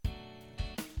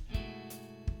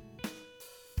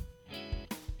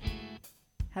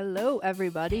Hello,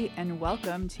 everybody, and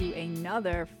welcome to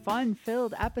another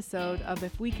fun-filled episode of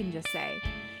If We Can Just Say.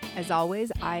 As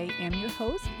always, I am your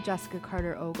host, Jessica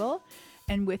Carter-Ogle,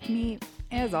 and with me,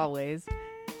 as always,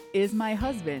 is my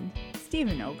husband,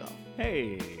 Stephen Ogle.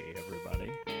 Hey,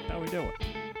 everybody. How we doing?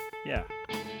 Yeah.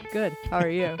 Good. How are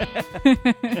you?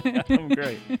 I'm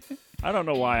great. I don't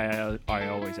know why I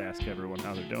always ask everyone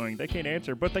how they're doing. They can't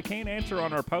answer, but they can answer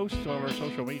on our posts on our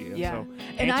social media. Yeah. So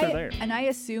answer there. And I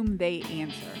assume they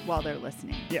answer while they're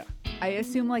listening. Yeah. I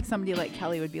assume like somebody like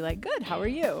Kelly would be like, good, how are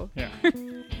you? Yeah.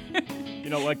 You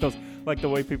know, like the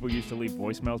way people used to leave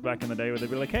voicemails back in the day where they'd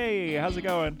be like, hey, how's it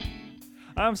going?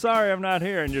 I'm sorry I'm not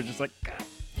here. And you're just like, God,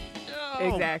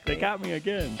 no, exactly. They got me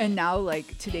again. And now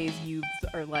like today's youths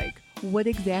are like, what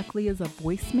exactly is a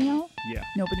voicemail? Yeah.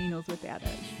 Nobody knows what that is.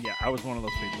 Yeah, I was one of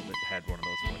those people that had one of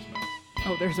those voicemails.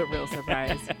 Oh, there's a real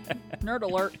surprise. Nerd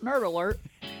alert, nerd alert.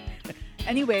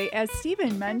 Anyway, as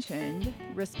Stephen mentioned,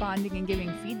 responding and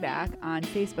giving feedback on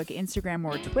Facebook, Instagram,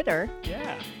 or Twitter.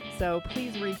 Yeah. So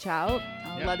please reach out.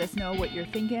 Let us know what you're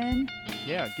thinking.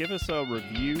 Yeah, give us a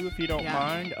review if you don't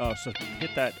mind. So hit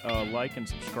that like and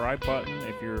subscribe button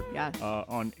if you're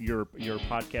on your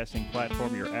podcasting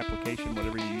platform, your application,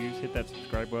 whatever you use. Hit that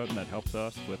subscribe button. That helps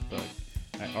us with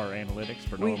our analytics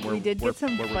for knowing we did get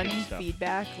some where funny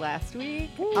feedback last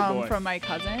week from my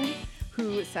cousin,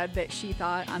 who said that she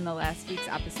thought on the last week's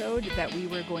episode that we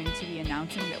were going to be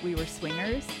announcing that we were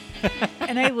swingers.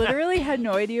 And I literally had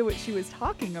no idea what she was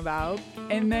talking about.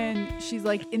 And then she's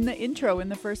like, in the intro, in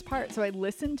the first part. So I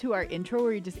listened to our intro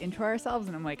where we just intro ourselves.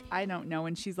 And I'm like, I don't know.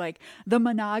 And she's like, the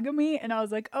monogamy. And I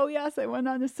was like, oh, yes, I went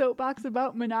on a soapbox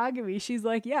about monogamy. She's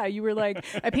like, yeah, you were like,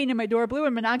 I painted my door blue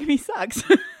and monogamy sucks.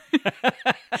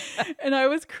 And I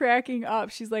was cracking up.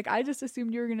 She's like, I just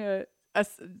assumed you were going to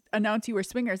announce you were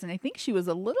swingers. And I think she was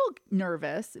a little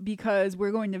nervous because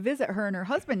we're going to visit her and her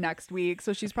husband next week.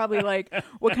 So she's probably like,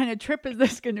 what kind of trip is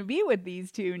this going to be with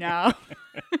these two now?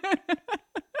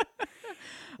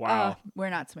 Wow.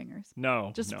 We're not swingers.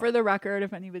 No. Just for the record,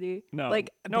 if anybody. No.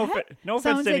 Like, no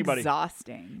offense to anybody.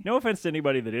 Exhausting. No offense to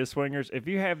anybody that is swingers. If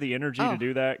you have the energy to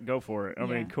do that, go for it. I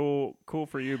mean, cool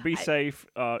for you. Be safe.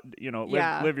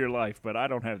 Live your life. But I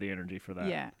don't have the energy for that.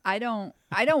 Yeah. I don't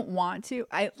want to.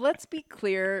 Let's be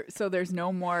clear so there's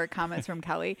no more comments from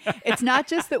Kelly. It's not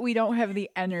just that we don't have the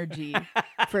energy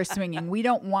for swinging. We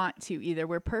don't want to either.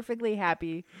 We're perfectly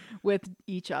happy with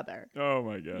each other. Oh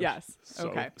my gosh. Yes.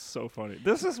 Okay. So funny.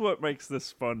 This is what makes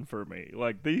this fun for me.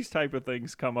 Like these type of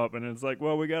things come up and it's like,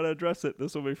 well, we got to address it.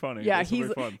 This will be funny. Yeah. This will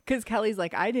be fun. Because Kelly's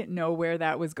like, I didn't know where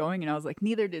that was going. And I was like,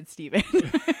 neither did Steven.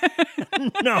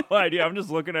 No idea. I'm just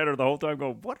looking at her the whole time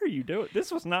going, what are you doing?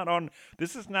 This is not on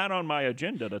my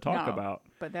agenda to talk about.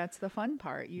 But that's the fun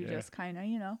part. You just kind of,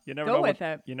 you never go know with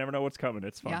it. You never know what's coming.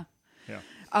 It's fun.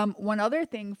 Yeah. One other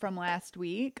thing from last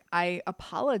week, I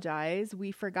apologize.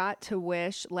 We forgot to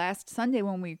wish last Sunday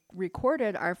when we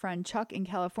recorded our friend Chuck in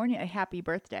California a happy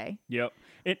birthday. Yep.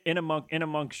 In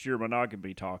amongst your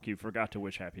monogamy talk, you forgot to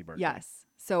wish happy birthday. Yes.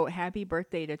 So happy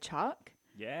birthday to Chuck.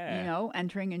 Yeah.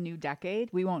 Entering a new decade.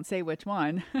 We won't say which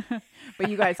one, but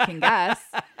you guys can guess.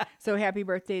 So happy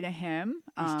birthday to him.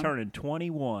 He's turning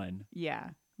 21.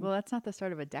 Well, that's not the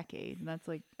start of a decade. That's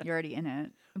like you're already in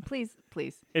it. Please.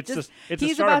 It's he's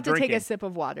a start about of to drinking. take a sip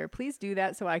of water. Please do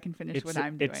that so I can finish what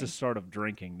I'm doing. It's a start of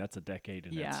drinking. That's a decade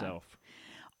in itself.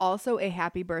 Also, a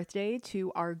happy birthday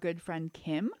to our good friend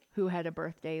Kim, who had a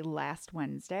birthday last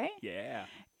Wednesday. Yeah.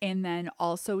 And then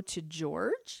also to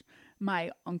George,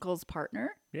 my uncle's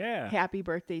partner. Yeah. Happy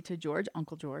birthday to George,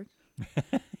 Uncle George.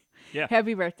 Yeah.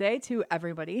 Happy birthday to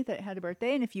everybody that had a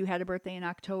birthday. And if you had a birthday in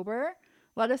October,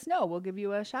 let us know. We'll give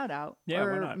you a shout out. Yeah,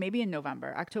 or why not? Maybe in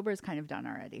November. October is kind of done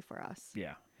already for us.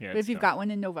 Yeah. But if you've got one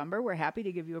in November, we're happy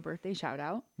to give you a birthday shout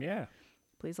out. Yeah.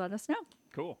 Please let us know.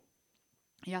 Cool.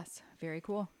 Yes. Very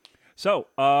cool. So,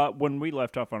 when we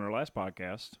left off on our last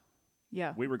podcast,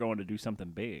 we were going to do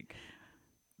something big.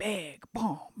 Big,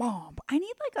 boom, boom. I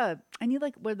need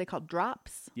like what are they called?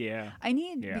 Drops? Yeah.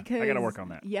 Because I got to work on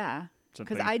that. Yeah.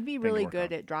 Because I'd be really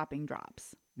good at dropping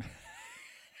drops.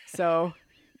 So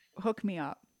hook me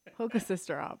up. Hook a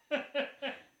sister up.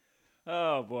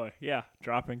 Oh boy. Yeah.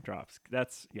 Dropping drops.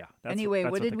 That's anyway,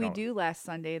 what did we do last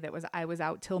Sunday I was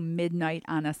out till midnight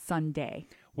on a Sunday?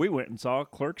 We went and saw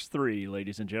Clerks 3,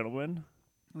 ladies and gentlemen.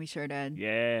 We sure did.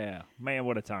 Yeah. Man,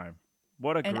 what a time.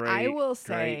 What a and great, I will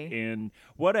say,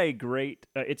 what a great,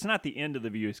 it's not the end of the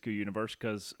View Askew universe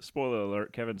because, spoiler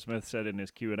alert, Kevin Smith said in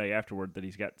his Q&A afterward that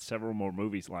he's got several more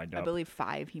movies lined up. I believe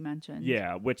 5 he mentioned.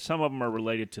 Yeah, which some of them are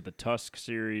related to the Tusk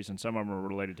series and some of them are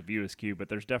related to View Askew, but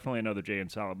there's definitely another Jay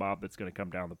and Silent Bob that's going to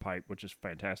come down the pipe, which is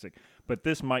fantastic. But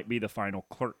this might be the final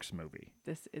Clerks movie.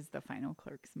 This is the final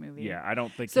Clerks movie. Yeah, I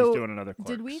don't think he's doing another Clerks.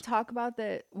 Did we talk about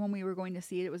that when we were going to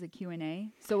see it? It was a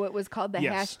Q&A. So it was called the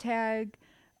hashtag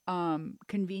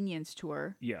convenience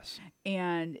tour. Yes.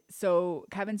 And so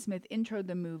Kevin Smith introed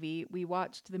the movie. We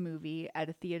watched the movie at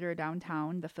a theater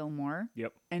downtown, the Fillmore.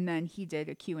 Yep. And then he did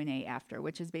a Q&A after,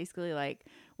 which is basically like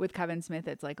with Kevin Smith,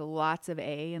 it's like lots of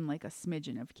A and like a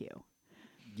smidgen of Q.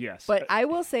 Yes. But I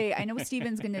will say, I know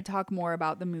Steven's going to talk more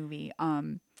about the movie.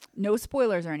 No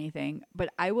spoilers or anything, but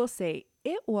I will say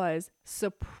it was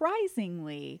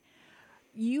surprisingly,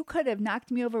 you could have knocked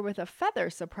me over with a feather,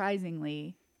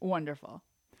 surprisingly wonderful.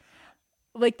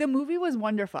 Like, the movie was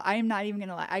wonderful. I am not even going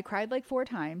to lie. I cried like 4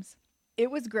 times.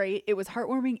 It was great. It was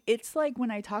heartwarming. It's like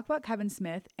when I talk about Kevin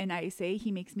Smith and I say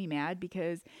he makes me mad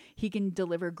because he can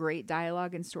deliver great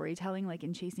dialogue and storytelling, like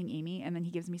in Chasing Amy, and then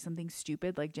he gives me something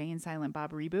stupid like Jay and Silent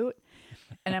Bob reboot.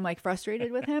 And I'm like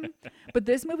frustrated with him. But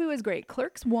this movie was great.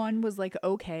 Clerks 1 was like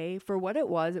okay. For what it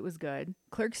was good.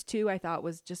 Clerks 2 I thought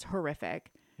was just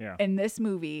horrific. Yeah. And this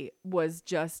movie was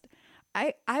just...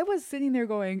 I was sitting there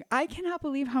going, I cannot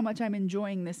believe how much I'm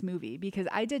enjoying this movie because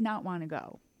I did not want to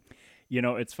go. You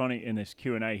know, it's funny in this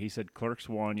Q&A, he said Clerks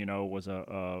 1, you know, was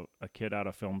a kid out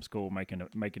of film school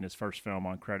making his first film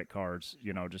on credit cards,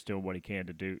 you know, just doing what he can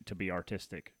to be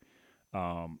artistic.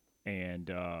 And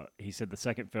he said the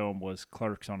second film was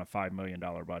Clerks on a $5 million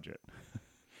budget.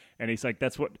 And he's like,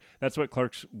 that's what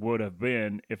Clerks would have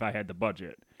been if I had the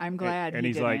budget. I'm glad and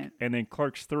he he's didn't. like, and then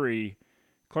Clerks 3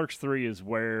 is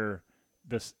where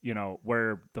this, you know,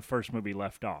 where the first movie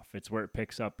left off. It's where it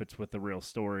picks up. It's with the real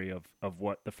story of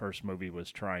what the first movie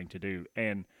was trying to do.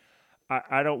 And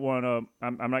I don't want to,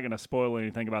 I'm not going to spoil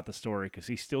anything about the story because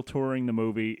he's still touring the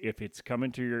movie. If it's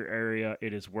coming to your area,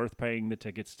 it is worth paying the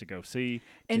tickets to go see.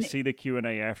 And to see the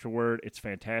Q&A afterward, it's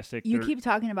fantastic. You keep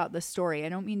talking about the story. I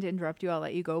don't mean to interrupt you. I'll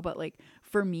let you go. But like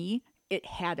for me, it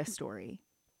had a story.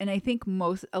 And I think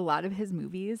a lot of his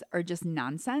movies are just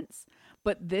nonsense.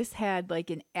 But this had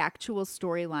like an actual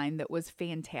storyline that was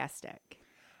fantastic.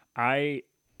 It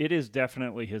is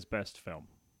definitely his best film.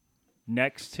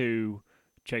 Next to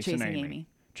Chasing Amy.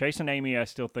 Chasing Amy, I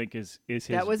still think is his.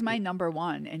 That was my number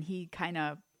 1, and he kind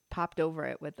of popped over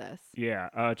it with this.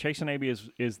 Yeah, Chasing Amy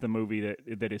is the movie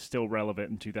that is still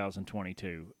relevant in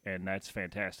 2022, and that's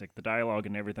fantastic. The dialogue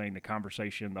and everything, the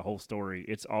conversation, the whole story,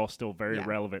 it's all still very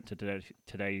relevant to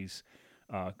today's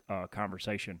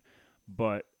conversation.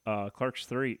 But Clerks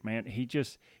 3, man, he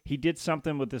did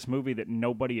something with this movie that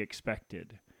nobody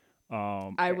expected.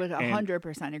 I would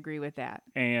 100% agree with that.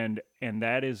 And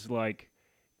that is like,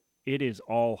 it is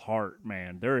all heart,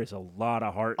 man. There is a lot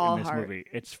of heart in this movie.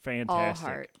 It's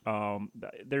fantastic.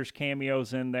 There's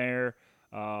cameos in there.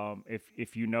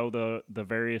 If you know the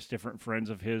various different friends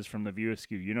of his from the View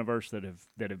Askew universe that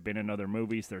have been in other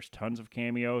movies, there's tons of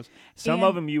cameos. Some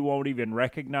of them you won't even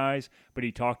recognize, but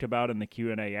he talked about in the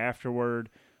Q&A afterward.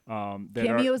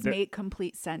 Cameos make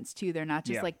complete sense too. They're not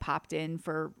just like popped in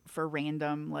for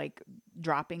random like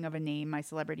dropping of a name, my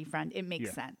celebrity friend. It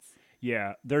makes sense.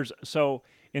 Yeah, so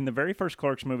in the very first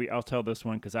Clerks movie, I'll tell this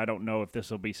one because I don't know if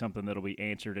this will be something that'll be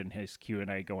answered in his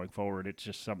Q&A going forward. It's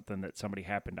just something that somebody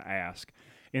happened to ask.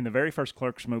 In the very first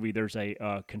Clerks movie, there's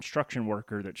a construction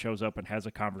worker that shows up and has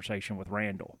a conversation with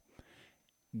Randall.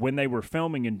 When they were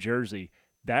filming in Jersey,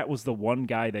 that was the one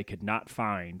guy they could not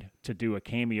find to do a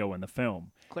cameo in the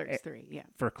film. Clerks 3, yeah.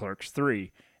 For Clerks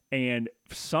 3. And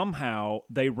somehow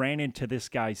they ran into this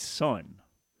guy's son.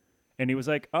 And he was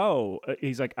like,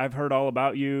 he's like, I've heard all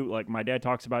about you. Like, my dad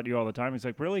talks about you all the time. He's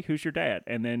like, really? Who's your dad?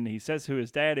 And then he says who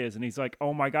his dad is. And he's like,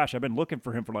 oh, my gosh, I've been looking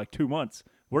for him for like 2 months.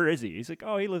 Where is he? He's like,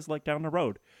 oh, he lives like down the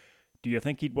road. Do you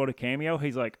think he'd want a cameo?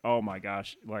 He's like, oh, my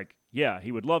gosh. Like, yeah,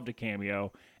 he would love to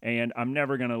cameo. And I'm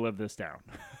never going to live this down.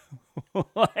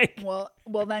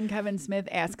 Well, then Kevin Smith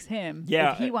asks him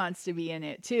if he wants to be in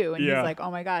it too. And he's like,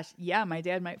 oh my gosh, yeah, my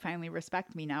dad might finally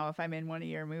respect me now if I'm in one of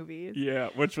your movies. Yeah,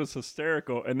 which was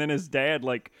hysterical. And then his dad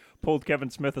like pulled Kevin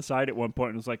Smith aside at one point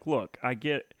and was like, look, I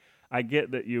get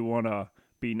that you want to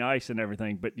be nice and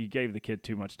everything, but you gave the kid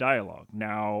too much dialogue.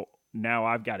 Now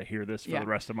I've got to hear this for the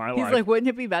rest of my life. He's like, wouldn't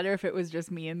it be better if it was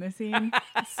just me in the scene?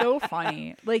 So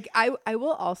funny. Like, I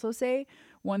will also say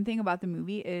one thing about the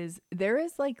movie is there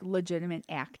is like legitimate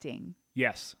acting.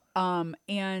 Yes.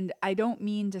 And I don't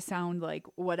mean to sound like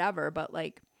whatever, but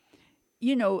like,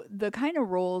 you know, the kind of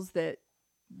roles that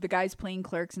the guys playing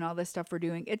clerks and all this stuff we're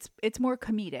doing, it's more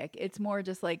comedic. It's more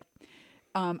just like,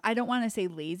 I don't want to say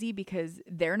lazy because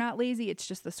they're not lazy. It's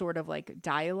just the sort of like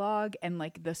dialogue and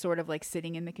like the sort of like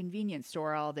sitting in the convenience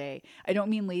store all day. I don't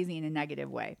mean lazy in a negative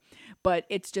way, but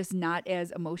it's just not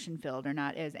as emotion filled or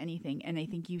not as anything. And I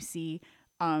think you see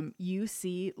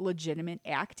legitimate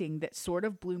acting that sort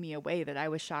of blew me away, that I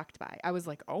was shocked by. I was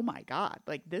like, oh my God,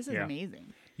 like this is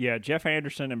amazing. Yeah, Jeff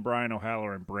Anderson and Brian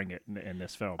O'Halloran bring it in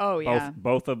this film. Oh, yeah.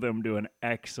 Both of them do an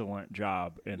excellent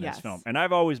job in this film. And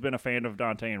I've always been a fan of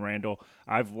Dante and Randall.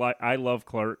 I love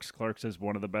Clerks. Clerks is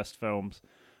one of the best films.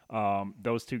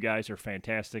 Those two guys are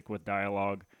fantastic with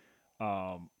dialogue.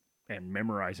 And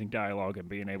memorizing dialogue and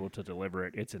being able to deliver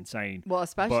it. It's insane. Well,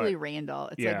 especially Randall.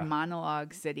 It's like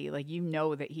monologue city. Like, you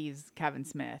know that he's Kevin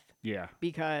Smith. Yeah.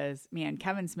 Because, man,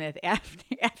 Kevin Smith,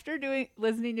 after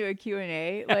listening to a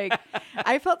Q&A, like,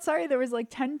 I felt sorry. There was like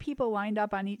 10 people lined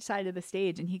up on each side of the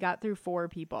stage, and he got through 4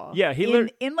 people. Yeah.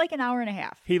 In like an hour and a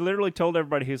half. He literally told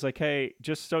everybody, he's like, hey,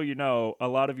 just so you know, a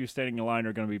lot of you standing in line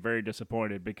are going to be very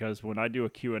disappointed because when I do a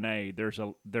Q&A, there's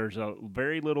a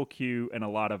very little Q and a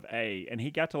lot of A. And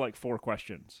he got to like 4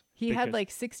 questions. He had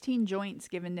like 16 joints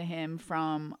given to him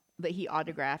that he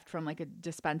autographed from like a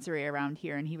dispensary around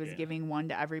here, and he was giving one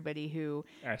to everybody who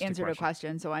answered a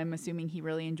question. So I'm assuming he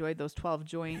really enjoyed those 12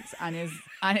 joints on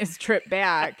his trip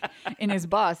back in his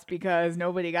bus because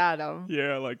nobody got them.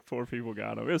 Yeah, like 4 people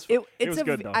got them. It was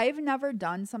good though. I've never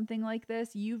done something like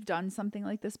this. You've done something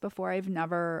like this before. I've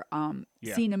never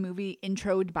seen a movie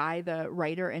introed by the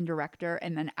writer and director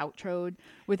and then outroed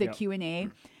with a Q&A.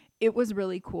 It was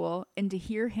really cool. And to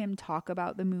hear him talk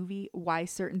about the movie, why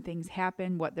certain things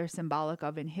happen, what they're symbolic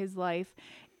of in his life,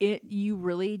 you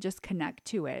really just connect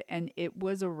to it. And it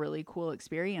was a really cool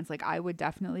experience. Like, I would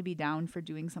definitely be down for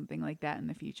doing something like that in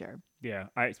the future. Yeah.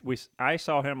 I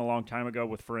saw him a long time ago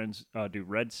with friends do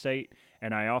Red State.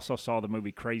 And I also saw the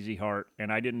movie Crazy Heart.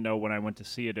 And I didn't know when I went to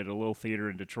see it at a little theater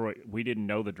in Detroit, we didn't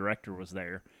know the director was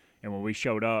there. And when we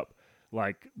showed up,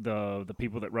 like the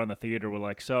people that run the theater were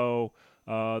like, so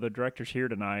the director's here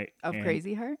tonight. Of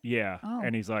Crazy Heart? Yeah. Oh.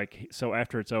 And he's like, so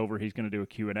after it's over, he's going to do a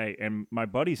Q&A. And my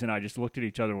buddies and I just looked at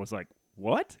each other and was like,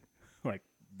 what? Like,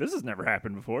 this has never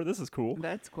happened before. This is cool.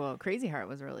 That's cool. Crazy Heart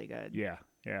was really good. Yeah.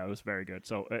 Yeah, it was very good.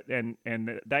 So,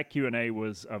 and that Q&A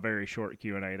was a very short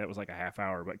Q&A. That was like a half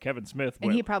hour. But Kevin Smith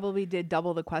And he probably did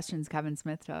double the questions Kevin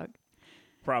Smith took.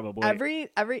 Probably.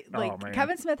 Every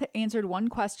Kevin Smith answered one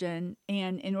question,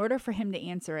 and in order for him to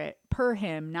answer it, per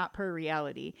him, not per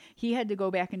reality, he had to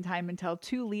go back in time and tell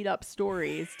 2 lead-up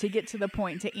stories to get to the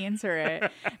point to answer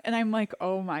it. And I'm like,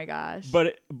 oh my gosh!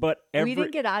 But we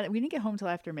didn't get home till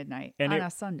after midnight on a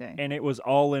Sunday, and it was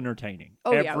all entertaining.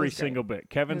 Oh, every single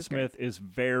bit. Kevin Smith is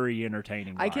very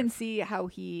entertaining. I can see how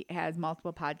he has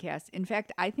multiple podcasts. In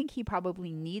fact, I think he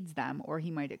probably needs them, or he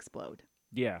might explode.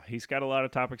 Yeah, he's got a lot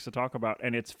of topics to talk about,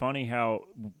 and it's funny how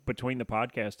between the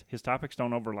podcast, his topics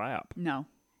don't overlap. No.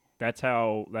 That's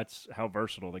how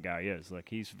versatile the guy is. Like,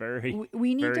 he's very.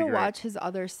 We need very to great. watch his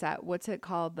other set. What's it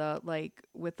called?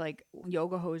 With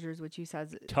yoga hosers, which he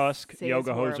says Tusk,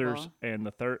 yoga hosers, and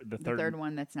the third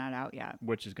one that's not out yet,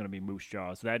 which is going to be Moose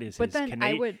Jaws. That is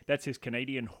that's his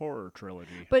Canadian horror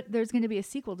trilogy. But there's going to be a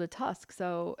sequel to Tusk,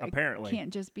 so apparently it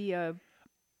can't just be a.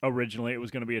 Originally, it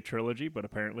was going to be a trilogy, but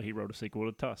apparently he wrote a sequel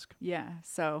to Tusk. Yeah,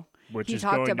 so which he is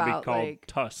talked going about, to be called like,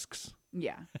 Tusks.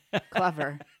 Yeah,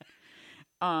 clever.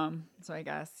 So I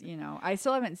guess, I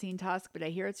still haven't seen Tusk, but I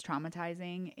hear it's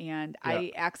traumatizing, and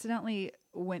I accidentally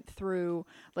went through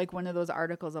like one of those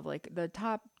articles of like the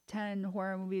top 10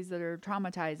 horror movies that are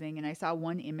traumatizing, and I saw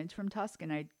one image from Tusk,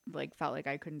 and I like felt like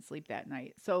I couldn't sleep that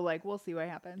night. So like we'll see what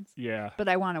happens. Yeah. But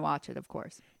I want to watch it, of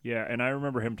course. Yeah, and I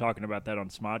remember him talking about that on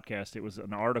Smodcast. It was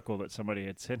an article that somebody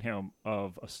had sent him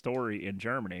of a story in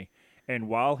Germany, and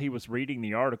while he was reading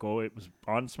the article, it was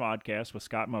on Smodcast with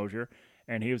Scott Mosier,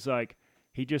 and he was like,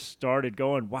 he just started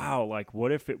going, wow, like,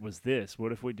 what if it was this?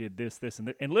 What if we did this,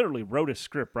 and literally wrote a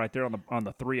script right there on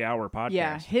the 3-hour podcast.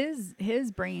 Yeah,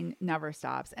 his brain never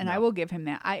stops, and no. I will give him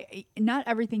that. Not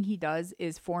everything he does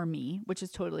is for me, which is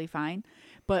totally fine,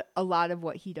 but a lot of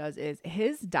what he does is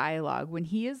his dialogue. When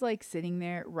he is like sitting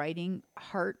there writing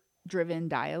heart-driven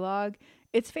dialogue,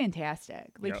 it's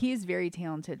fantastic. Like, he's very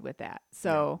talented with that.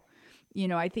 So.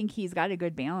 Yeah. I think he's got a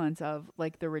good balance of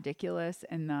like the ridiculous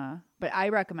but I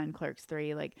recommend Clerks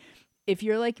 3. Like, if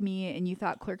you're like me and you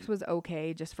thought Clerks was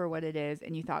okay just for what it is,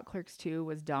 and you thought Clerks 2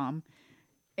 was dumb,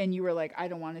 and you were like, I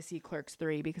don't want to see Clerks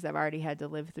 3 because I've already had to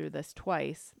live through this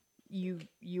twice, you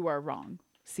are wrong.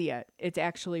 See it. It's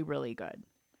actually really good.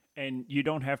 And you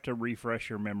don't have to refresh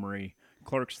your memory.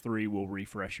 Clerks 3 will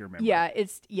refresh your memory.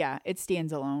 Yeah, it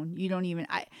stands alone. You don't even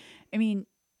I mean,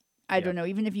 I don't know.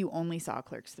 Even if you only saw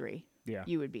Clerks 3,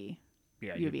 you would be.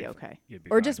 Yeah, you'd be okay.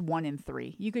 Or fine. Just 1 and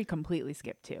 3. You could completely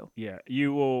skip 2. Yeah,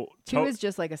 you will. 2 is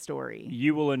just like a story.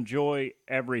 You will enjoy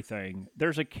everything.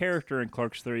 There's a character in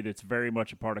Clerks 3 that's very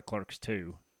much a part of Clerks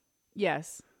 2.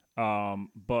 Yes.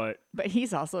 But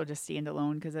he's also just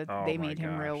standalone because they made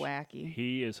him real wacky.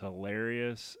 He is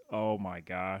hilarious. Oh my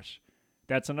gosh.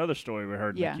 That's another story we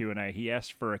heard in the Q&A. He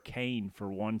asked for a cane for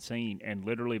one scene, and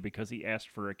literally because he asked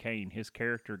for a cane, his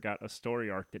character got a story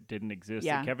arc that didn't exist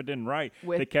that Kevin didn't write.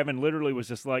 That Kevin literally was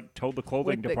just like, told the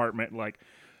clothing department, like,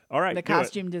 all right, the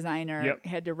costume designer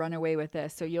had to run away with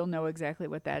this, so you'll know exactly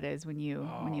what that is when you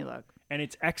look. And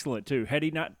it's excellent, too. Had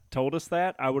he not told us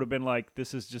that, I would have been like,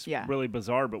 this is just really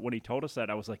bizarre. But when he told us that,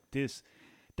 I was like,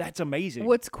 that's amazing.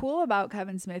 What's cool about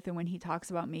Kevin Smith and when he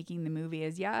talks about making the movie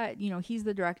is, he's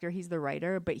the director, he's the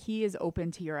writer, but he is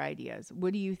open to your ideas.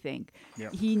 What do you think?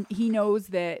 Yep. He knows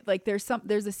that, like, there's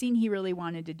a scene he really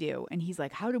wanted to do, and he's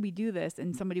like, how do we do this?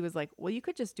 And somebody was like, well, you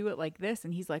could just do it like this.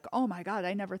 And he's like, oh my God,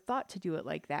 I never thought to do it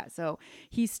like that. So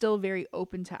he's still very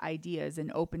open to ideas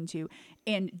and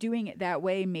and doing it that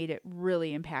way made it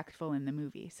really impactful in the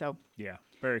movie. So yeah,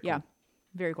 very cool. Yeah,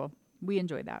 very cool. We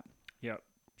enjoyed that. Yep.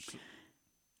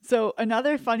 So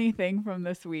another funny thing from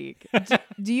this week,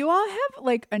 do you all have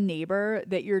like a neighbor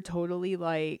that you're totally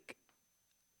like,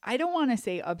 I don't want to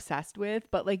say obsessed with,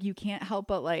 but like you can't help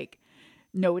but like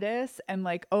notice and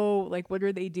like, oh, like what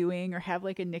are they doing, or have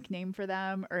like a nickname for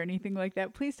them or anything like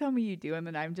that? Please tell me you do, and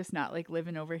then I'm just not like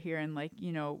living over here and like,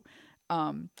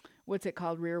 what's it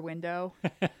called, Rear Window?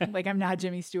 Like I'm not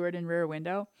Jimmy Stewart in Rear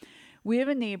Window. We have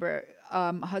a neighbor,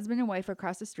 husband and wife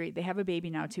across the street. They have a baby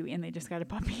now too, and they just got a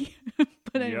puppy.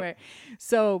 But anyway,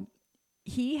 so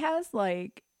he has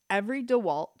like every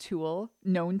DeWalt tool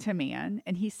known to man,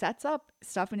 and he sets up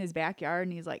stuff in his backyard,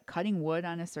 and he's like cutting wood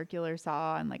on a circular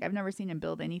saw, and like I've never seen him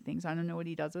build anything, so I don't know what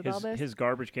he does with all this. His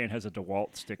garbage can has a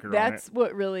DeWalt sticker on it. That's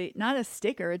what really, not a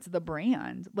sticker, it's the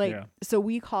brand. So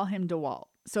we call him DeWalt.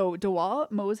 So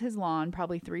DeWalt mows his lawn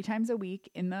probably 3 times a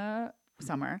week in the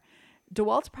summer.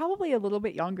 DeWalt's probably a little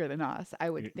bit younger than us, I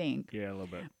would think. Yeah, a little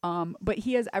bit. But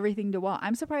he has everything DeWalt.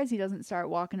 I'm surprised he doesn't start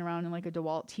walking around in like a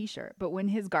DeWalt t-shirt. But when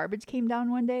his garbage came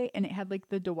down one day and it had like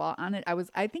the DeWalt on it,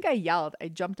 I think I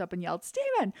jumped up and yelled,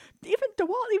 Steven, even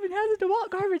DeWalt even has a DeWalt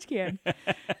garbage can.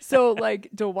 So like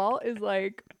DeWalt is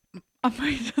like,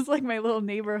 just like my little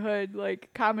neighborhood like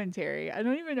commentary. I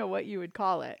don't even know what you would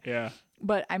call it. Yeah.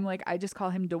 But I'm like, I just call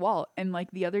him DeWalt. And like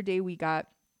the other day we got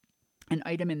an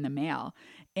item in the mail,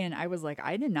 and I was like,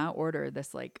 I did not order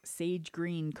this like sage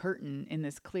green curtain in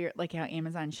this clear, like how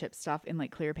Amazon ships stuff in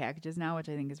like clear packages now, which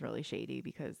I think is really shady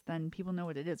because then people know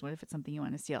what it is. What if it's something you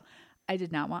want to steal? I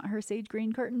did not want her sage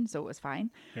green curtain, so it was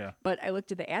fine. Yeah. But I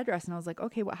looked at the address and I was like,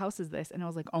 okay, what house is this? And I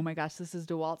was like, oh my gosh, this is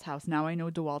DeWalt's house. Now I know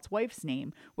DeWalt's wife's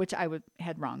name, which I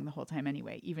had wrong the whole time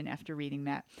anyway, even after reading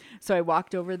that. So I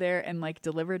walked over there and like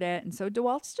delivered it. And so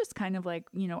DeWalt's just kind of like,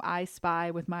 I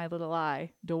spy with my little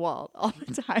eye DeWalt all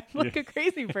the time, like a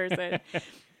crazy person.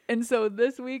 And so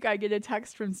this week I get a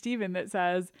text from Steven that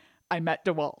says, I met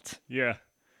DeWalt. Yeah.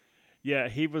 Yeah,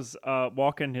 he was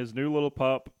walking his new little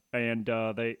pup, and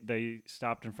they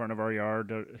stopped in front of our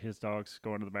yard. His dog's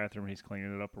going to the bathroom, he's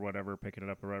cleaning it up or whatever, picking it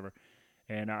up or whatever.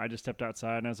 And I just stepped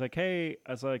outside, and I was like, hey,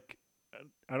 I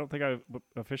don't think I've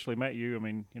officially met you. I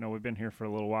mean, we've been here for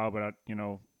a little while, but,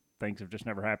 things have just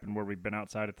never happened where we've been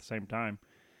outside at the same time.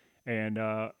 And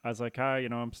I was like, hi,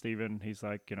 I'm Steven. He's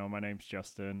like, my name's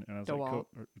Justin. And I was DeWalt.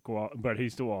 Like, cool, but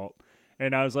he's DeWalt.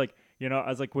 And I was like,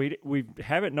 we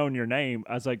haven't known your name.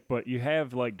 I was like, but you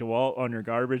have like DeWalt on your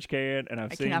garbage can. And I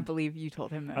cannot believe you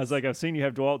told him this. I was like, I've seen you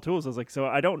have DeWalt tools. I was like, so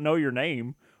I don't know your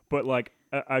name, but like,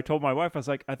 I told my wife, I was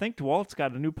like, I think DeWalt's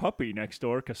got a new puppy next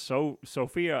door because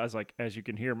Sophia, I was like, as you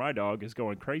can hear, my dog is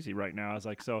going crazy right now. I was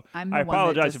like, so I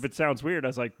apologize if it sounds weird. I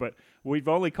was like, but we've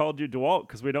only called you DeWalt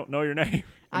because we don't know your name.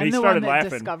 And I'm the one that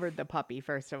discovered the puppy,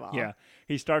 first of all. Yeah.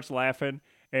 He starts laughing.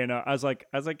 And I was like,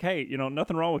 hey,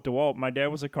 nothing wrong with DeWalt. My dad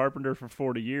was a carpenter for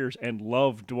 40 years and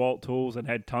loved DeWalt tools and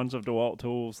had tons of DeWalt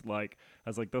tools. Like, I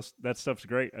was like, that stuff's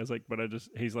great. I was like, but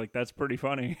he's like, that's pretty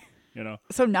funny,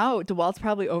 So now DeWalt's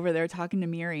probably over there talking to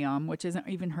Miriam, which isn't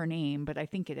even her name, but I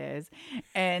think it is.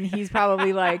 And he's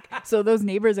probably like, so those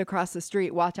neighbors across the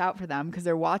street, watch out for them because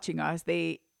they're watching us.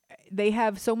 They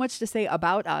have so much to say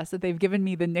about us that they've given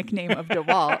me the nickname of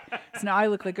DeWalt. So now I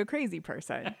look like a crazy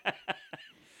person.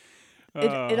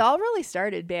 It all really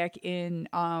started back in,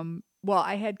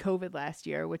 I had COVID last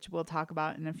year, which we'll talk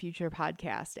about in a future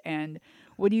podcast. And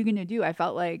what are you going to do? I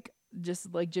felt like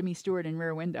just like Jimmy Stewart in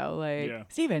Rear Window, like,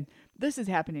 Steven, this is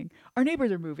happening. Our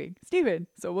neighbors are moving. Steven.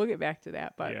 So we'll get back to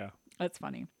that, but that's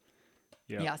funny.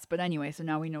 Yeah. Yes, but anyway, so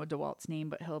now we know DeWalt's name,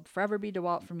 but he'll forever be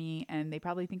DeWalt for me, and they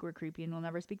probably think we're creepy and will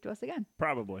never speak to us again.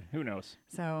 Probably. Who knows?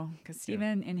 So, because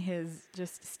Steven, in his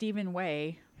just Steven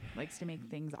way, likes to make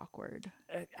things awkward.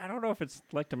 I don't know if it's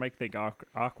like to make things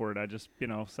awkward. I just,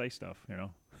 say stuff,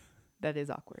 That is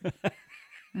awkward.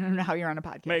 I don't know how you're on a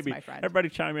podcast, Maybe. my friend. Everybody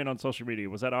chime in on social media.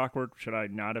 Was that awkward? Should I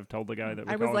not have told the guy that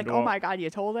we I was like, oh my God, you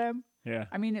told him? Yeah.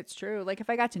 I mean, it's true. Like, if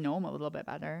I got to know him a little bit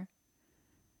better.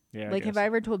 Yeah. Like, have I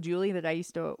ever told Julie that I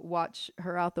used to watch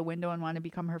her out the window and want to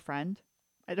become her friend?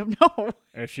 I don't know.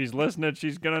 If she's listening,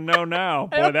 she's going to know now.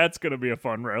 Boy, that's going to be a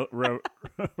fun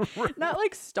Not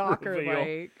like stalker reveal.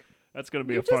 Like. That's going to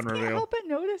be a fun reveal. You just can't help but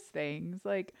notice things.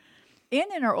 Like, and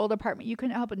in our old apartment, you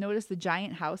couldn't help but notice the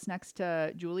giant house next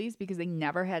to Julie's because they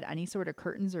never had any sort of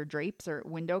curtains or drapes or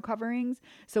window coverings.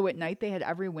 So at night, they had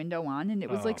every window on, and it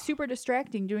was like super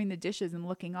distracting doing the dishes and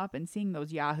looking up and seeing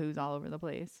those yahoos all over the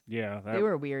place. Yeah. They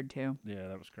were weird, too. Yeah,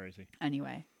 that was crazy.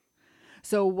 Anyway.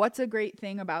 So what's a great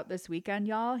thing about this weekend,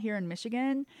 y'all, here in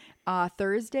Michigan?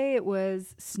 Thursday, it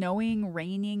was snowing,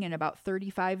 raining, and about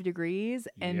 35 degrees.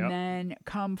 And then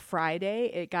come Friday,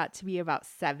 it got to be about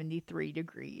 73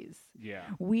 degrees. Yeah.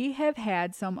 We have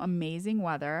had some amazing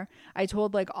weather. I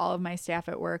told all of my staff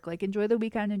at work, enjoy the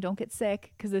weekend and don't get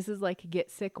sick, because this is get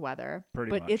sick weather.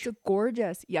 Pretty much. It's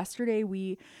gorgeous. Yesterday,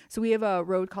 we have a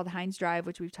road called Heinz Drive,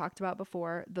 which we've talked about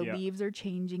before. The leaves are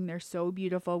changing. They're so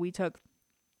beautiful. We took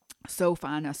Soph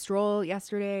on a stroll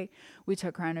yesterday. We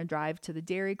took her on a drive to the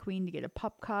Dairy Queen to get a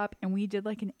pup cup, and we did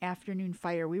an afternoon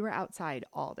fire. We were outside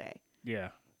all day. Yeah.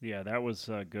 Yeah, that was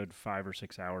a good 5 or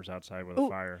 6 hours outside with a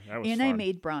fire. That was fun. I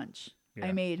made brunch. Yeah.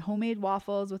 I made homemade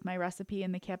waffles with my recipe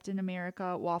in the Captain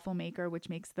America waffle maker, which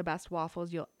makes the best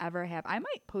waffles you'll ever have. I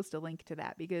might post a link to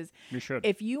that because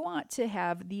if you want to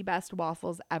have the best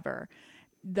waffles ever,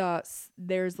 there's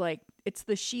it's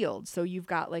the shield. So you've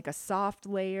got a soft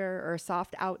layer or a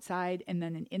soft outside and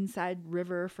then an inside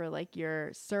river for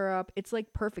your syrup. It's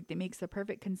perfect. It makes the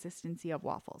perfect consistency of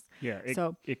waffles. Yeah.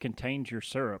 It contains your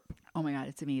syrup. Oh my God,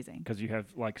 it's amazing. Because you have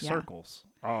circles.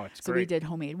 Oh, it's great. So we did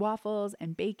homemade waffles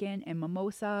and bacon and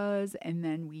mimosas, and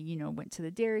then we, went to the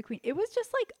Dairy Queen. It was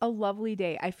just a lovely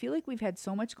day. I feel like we've had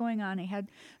so much going on. I had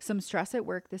some stress at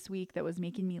work this week that was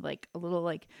making me a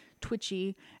little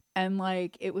twitchy, and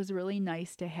it was really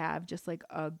nice to have just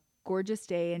a gorgeous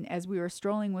day. And as we were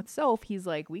strolling with Soph, he's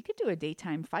like, we could do a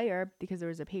daytime fire because there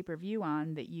was a pay-per-view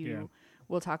on that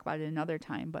we'll talk about it another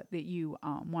time, but that you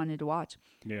wanted to watch.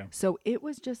 Yeah. So it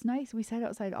was just nice. We sat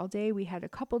outside all day. We had a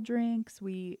couple drinks.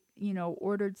 We,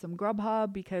 ordered some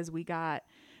Grubhub because we got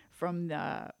from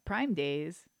the Prime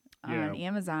Days on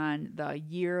Amazon the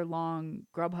year-long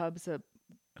Grubhub. So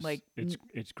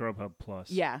it's Grubhub Plus.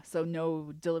 Yeah. So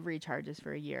no delivery charges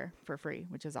for a year for free,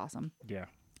 which is awesome. Yeah.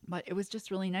 But it was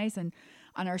just really nice. And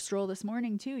on our stroll this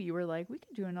morning too, you were like, we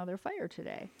could do another fire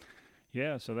today.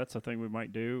 Yeah, so that's a thing we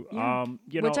might do. Yeah.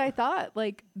 Which I thought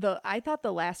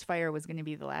the last fire was going to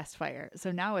be the last fire.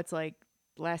 So now it's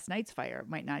last night's fire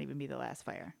might not even be the last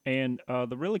fire. And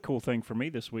the really cool thing for me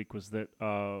this week was that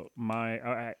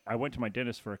I went to my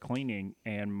dentist for a cleaning,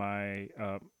 and my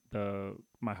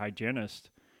hygienist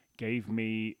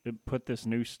put this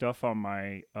new stuff on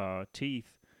my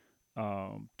teeth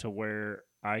to where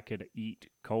I could eat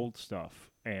cold stuff.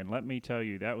 And let me tell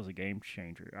you, that was a game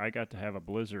changer. I got to have a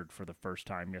blizzard for the first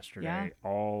time yesterday,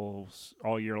 all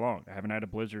year long. I haven't had a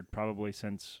blizzard probably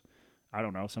since, I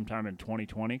don't know, sometime in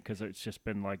 2020, because it's just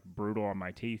been brutal on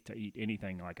my teeth to eat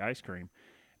anything like ice cream.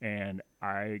 And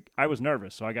I was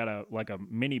nervous, so I got a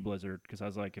mini blizzard because I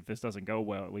was like, if this doesn't go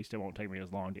well, at least it won't take me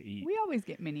as long to eat. We always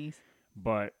get minis.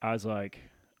 But I was like,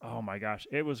 oh my gosh,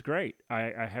 it was great.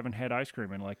 I haven't had ice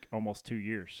cream in almost 2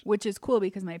 years. Which is cool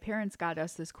because my parents got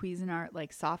us this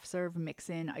Cuisinart soft serve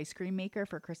mix-in ice cream maker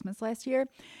for Christmas last year.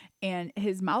 And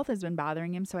his mouth has been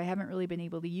bothering him, so I haven't really been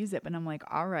able to use it. But I'm like,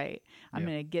 all right, I'm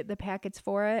going to get the packets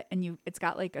for it. And it's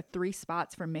got 3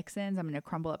 spots for mix-ins. I'm going to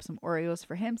crumble up some Oreos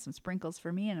for him, some sprinkles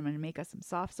for me, and I'm going to make us some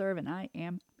soft serve. And I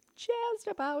am jazzed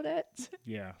about it.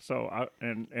 Yeah. So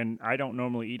I don't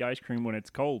normally eat ice cream when it's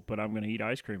cold, but I'm going to eat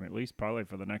ice cream at least probably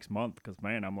for the next month because,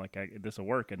 man, I'm like, this will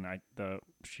work. And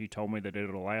she told me that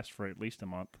it'll last for at least a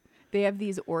month. They have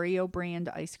these Oreo brand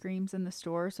ice creams in the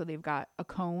store. So they've got a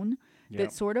cone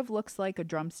that sort of looks like a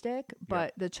drumstick,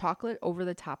 but the chocolate over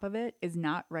the top of it is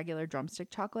not regular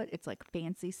drumstick chocolate. It's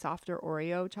fancy, softer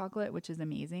Oreo chocolate, which is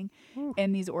amazing. Ooh.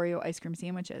 And these Oreo ice cream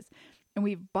sandwiches. And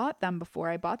we've bought them before.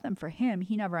 I bought them for him.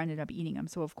 He never ended up eating them.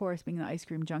 So, of course, being the ice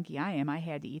cream junkie I am, I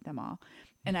had to eat them all.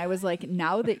 And I was like,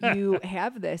 now that you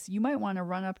have this, you might want to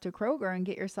run up to Kroger and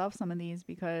get yourself some of these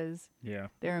because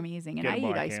they're amazing. And I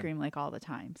eat ice cream like all the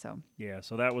time. So yeah,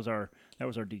 so that was our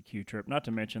DQ trip. Not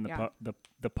to mention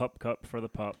the pup cup for the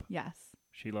pup. Yes,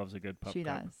 she loves a good pup. She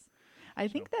cup. does. I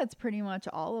think that's pretty much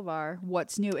all of our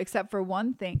what's new, except for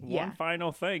one thing. One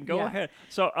final thing. Go ahead.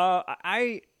 So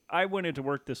I went into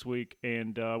work this week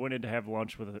and went in to have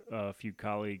lunch with a few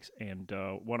colleagues, and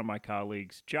one of my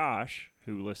colleagues, Josh,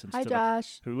 who listens to the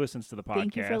podcast.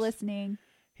 Thank you for listening.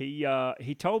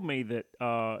 He told me that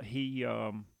he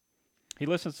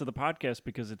listens to the podcast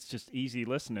because it's just easy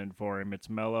listening for him. It's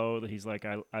mellow. He's like,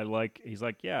 I like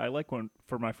when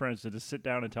for my friends to just sit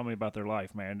down and tell me about their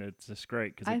life, man. It's just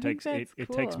great because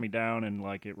it takes me down and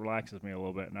like it relaxes me a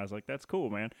little bit. And I was like, that's cool,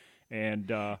 man.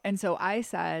 And so I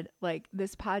said, like,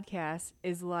 this podcast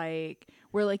is like,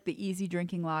 we're like the easy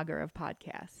drinking lager of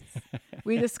podcasts.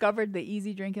 We discovered the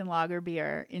easy drinking lager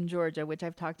beer in Georgia, which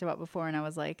I've talked about before. And I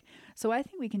was like, so I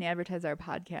think we can advertise our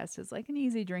podcast as like an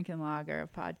easy drinking lager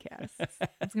of podcasts.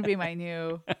 It's going to be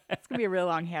it's going to be a real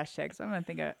long hashtag. So I'm going to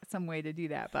think of some way to do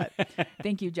that. But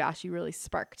thank you, Josh. You really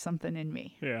sparked something in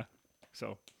me. Yeah.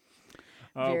 So.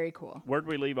 Very cool. Where'd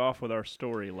we leave off with our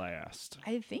story last?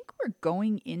 I think we're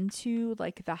going into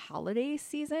like the holiday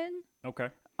season. Okay.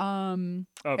 Of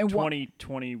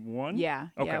 2021? Yeah.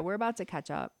 Okay. Yeah. We're about to catch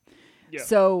up. Yeah.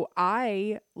 So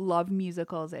I love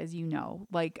musicals, as you know.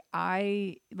 Like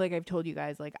I've told you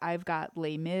guys, like I've got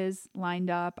Les Mis lined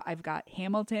up. I've got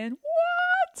Hamilton.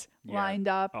 Lined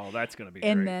up. Oh, that's going to be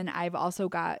and great. Then I've also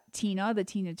got Tina, the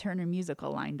Tina Turner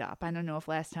musical lined up. I don't know if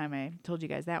last time I told you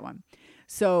guys that one.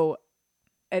 So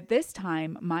at this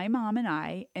time, my mom and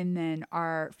I, and then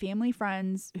our family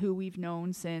friends who we've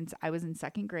known since I was in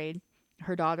second grade,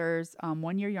 her daughter's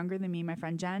 1 year younger than me, my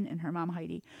friend Jen, and her mom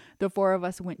Heidi, the four of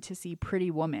us went to see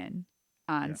Pretty Woman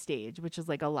on stage, which is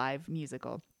like a live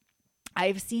musical.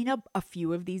 I've seen a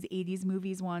few of these 80s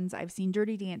movies ones. I've seen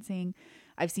Dirty Dancing.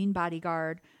 I've seen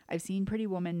Bodyguard. I've seen Pretty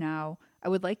Woman now. I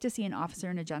would like to see An Officer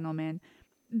and a Gentleman.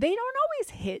 They don't always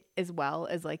hit as well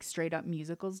as like straight up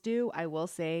musicals do. I will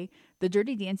say the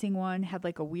Dirty Dancing one had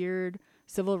like a weird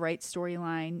civil rights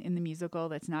storyline in the musical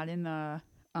that's not in the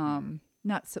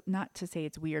not to say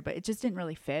it's weird, but it just didn't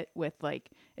really fit with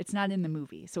like it's not in the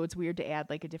movie. So it's weird to add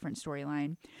like a different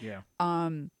storyline. Yeah.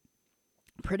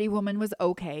 Pretty Woman was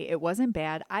okay. It wasn't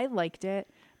bad. I liked it.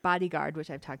 Bodyguard, which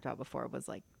I've talked about before, was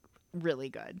like really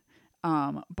good.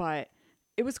 But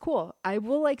it was cool. I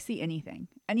will like see anything,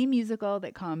 any musical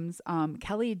that comes.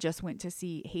 Kelly just went to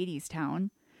see Hadestown,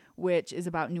 which is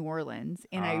about New Orleans.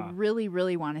 And I really,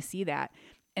 really want to see that.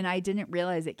 And I didn't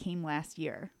realize it came last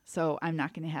year. So I'm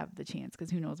not going to have the chance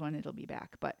because who knows when it'll be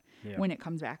back. But when it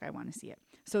comes back, I want to see it.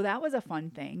 So that was a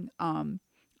fun thing. I'm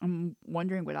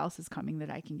wondering what else is coming that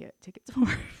I can get tickets for.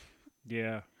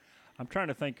 Yeah. I'm trying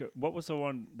to think. What was the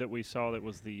one that we saw that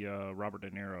was the Robert De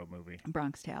Niro movie?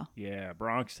 Bronx Tale. Yeah,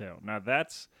 Bronx Tale. Now,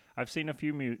 I've seen a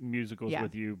few musicals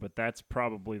with you, but that's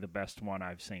probably the best one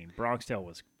I've seen. Bronx Tale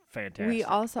was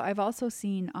fantastic. I've also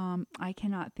seen, I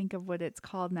cannot think of what it's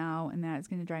called now, and that is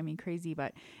going to drive me crazy,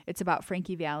 but it's about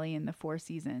Frankie Valli and the Four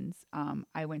Seasons.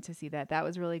 I went to see that. That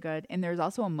was really good. And there's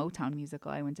also a Motown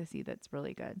musical I went to see that's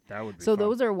really good. That would be so fun.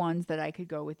 Those are ones that I could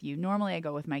go with you. Normally I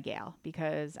go with my gal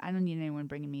because I don't need anyone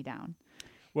bringing me down.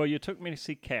 Well, you took me to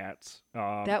see Cats.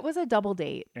 That was a double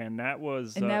date. And that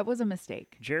was a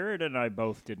mistake. Jared and I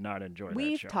both did not enjoy that show.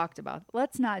 We've talked about,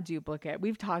 let's not duplicate.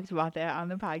 We've talked about that on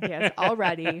the podcast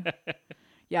already.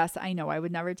 Yes, I know. I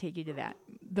would never take you to that.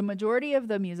 The majority of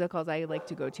the musicals I like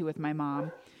to go to with my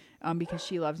mom because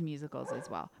she loves musicals as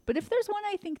well. But if there's one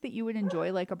I think that you would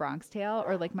enjoy, like a Bronx Tale,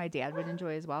 or like my dad would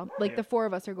enjoy as well, like the four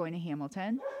of us are going to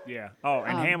Hamilton. Yeah. Oh,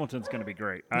 and Hamilton's going to be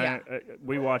great. Yeah.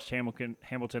 We watched Hamilton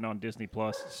on Disney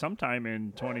Plus sometime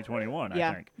in 2021,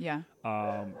 I think. Yeah.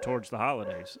 Towards the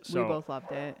holidays. So we both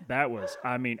loved it. That was,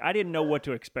 I didn't know what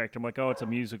to expect. I'm like, oh, it's a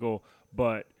musical,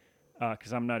 but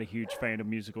because I'm not a huge fan of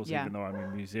musicals, even though I'm a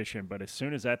musician. But as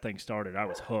soon as that thing started, I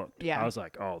was hooked. Yeah. I was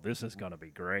like, oh, this is going to be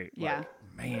great. Yeah. Like,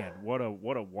 man, what a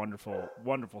wonderful,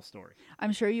 wonderful story.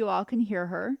 I'm sure you all can hear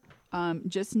her.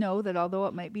 Just know that although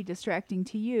it might be distracting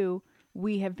to you,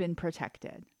 we have been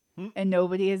protected. And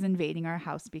nobody is invading our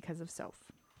house because of Soph.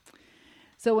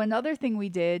 So another thing we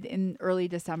did in early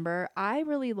December, I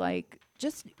really like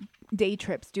just day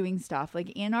trips, doing stuff.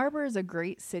 Like Ann Arbor is a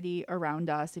great city around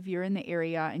us. If you're in the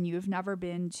area and you've never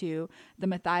been to the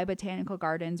Mathai Botanical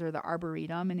Gardens or the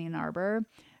Arboretum in Ann Arbor,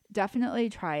 definitely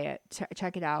try it.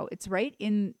 Check it out. It's right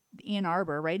in Ann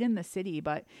Arbor, right in the city,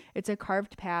 but it's a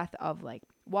carved path of like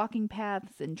walking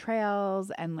paths and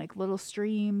trails and like little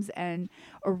streams and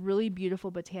a really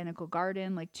beautiful botanical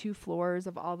garden, like 2 floors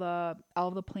of all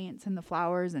the plants and the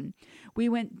flowers. And we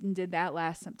went and did that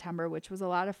last September, which was a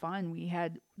lot of fun.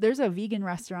 There's a vegan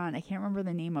restaurant, I can't remember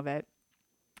the name of it,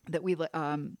 that we crap.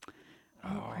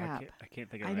 I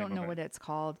can't think of it. I don't know what it's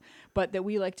called, but that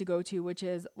we like to go to, which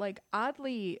is like,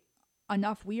 oddly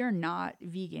enough, we are not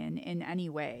vegan in any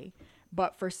way,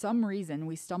 but for some reason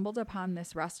we stumbled upon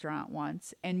this restaurant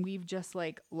once and we've just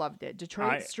like loved it.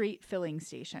 Detroit Street Filling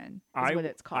Station is what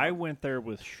it's called. I went there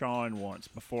with Sean once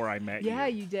before I met you. Yeah,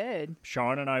 you did.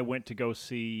 Sean and I went to go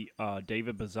see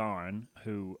David Bazan,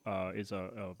 who is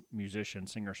a musician,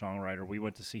 singer-songwriter. We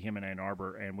went to see him in Ann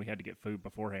Arbor, and we had to get food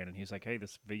beforehand. And he's like, "Hey,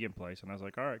 this vegan place," and I was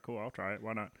like, "All right, cool, I'll try it.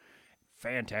 Why not?"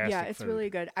 Fantastic. Yeah, it's food. really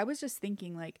good. I was just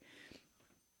thinking, like,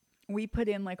 we put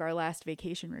in like our last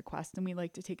vacation request, and we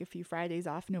like to take a few Fridays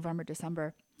off, November,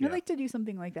 December. Yeah. I'd like to do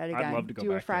something like that again. I'd love to go do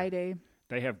back a Friday.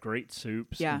 There. They have great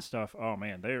soups and stuff. Oh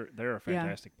man, they're a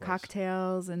fantastic place.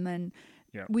 Cocktails, and then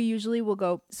we usually will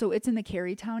go. So it's in the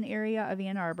Carytown area of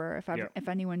Ann Arbor, if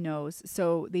anyone knows.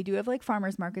 So they do have like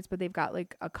farmers markets, but they've got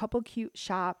like a couple cute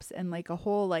shops and like a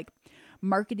whole like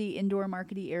indoor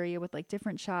markety area with like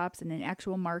different shops and an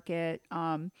actual market.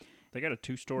 They got a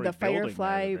 2-story building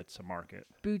Firefly there that's a market.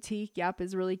 Boutique,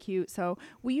 is really cute. So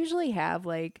we usually have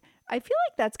like, I feel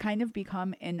like that's kind of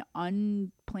become an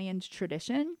unplanned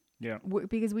tradition. Yeah.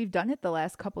 Because we've done it the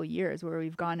last couple years where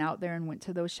we've gone out there and went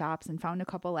to those shops and found a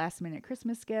couple last minute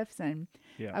Christmas gifts. And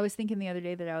I was thinking the other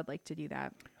day that I would like to do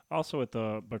that. Also at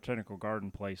the Botanical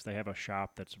Garden place, they have a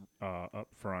shop that's up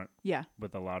front. Yeah.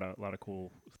 With a lot of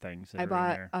cool things. I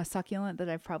bought a succulent that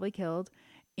I've probably killed.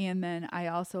 And then I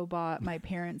also bought my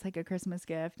parents like a Christmas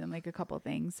gift and like a couple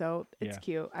things. So it's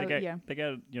cute. They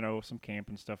got, some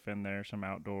camping stuff in there, some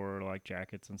outdoor like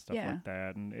jackets and stuff like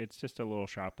that. And it's just a little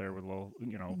shop there with a little,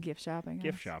 gift shop, I guess.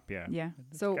 Gift shop, yeah. Yeah.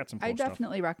 So got some cool I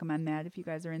definitely recommend that if you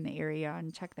guys are in the area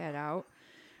and check that out.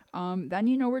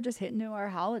 Then, we're just hitting to our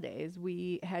holidays.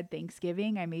 We had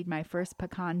Thanksgiving. I made my first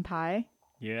pecan pie.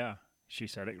 Yeah. She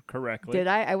said it correctly. Did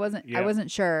I? I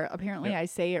wasn't sure. Apparently I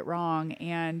say it wrong,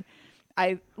 and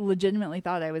I legitimately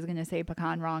thought I was going to say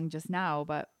pecan wrong just now,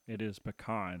 but it is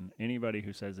pecan. Anybody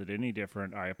who says it any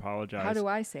different, I apologize. How do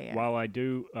I say it? While I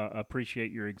do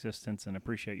appreciate your existence and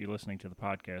appreciate you listening to the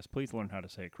podcast, please learn how to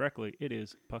say it correctly. It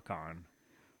is pecan.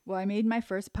 Well, I made my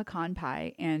first pecan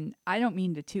pie, and I don't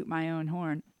mean to toot my own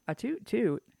horn, a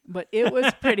toot, but it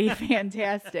was pretty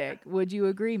fantastic. Would you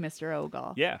agree, Mr.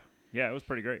 Ogle? Yeah. Yeah, it was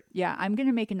pretty great. Yeah, I'm going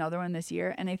to make another one this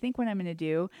year. And I think what I'm going to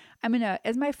do,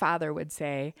 as my father would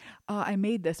say, I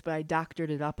made this, but I doctored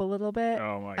it up a little bit.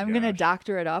 Oh, my I'm going to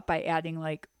doctor it up by adding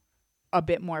like a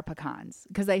bit more pecans.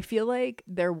 Because I feel like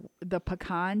the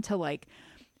pecan to like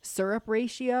syrup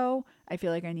ratio, I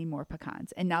feel like I need more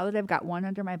pecans. And now that I've got one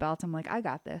under my belt, I'm like, I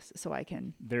got this, so I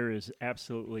can. There is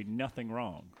absolutely nothing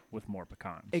wrong with more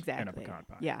pecans in a pecan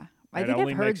pie. Yeah. I think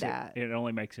I've heard that. It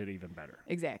only makes it even better.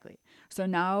 Exactly. So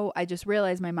now I just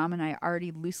realized my mom and I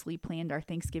already loosely planned our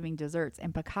Thanksgiving desserts,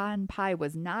 and pecan pie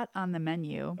was not on the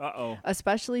menu. Uh-oh.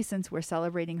 Especially since we're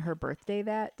celebrating her birthday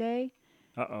that day.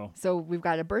 Uh-oh. So we've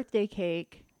got a birthday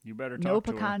cake. You better talk no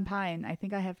to pecan her. pie, and I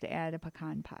think I have to add a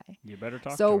pecan pie. You better talk to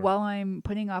her. So while I'm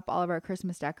putting up all of our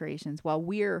Christmas decorations, while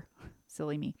we're,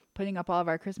 silly me, putting up all of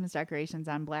our Christmas decorations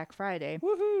on Black Friday,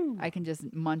 woohoo! I can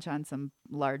just munch on some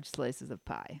large slices of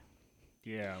pie.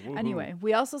 Yeah. Woo-hoo. Anyway,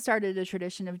 we also started a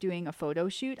tradition of doing a photo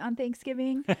shoot on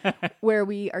Thanksgiving where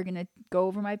we are going to go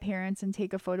over my parents and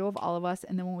take a photo of all of us.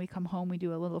 And then when we come home, we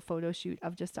do a little photo shoot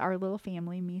of just our little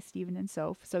family, me, Steven, and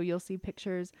Soph. So you'll see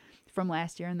pictures from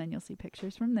last year, and then you'll see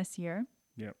pictures from this year.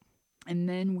 Yep. And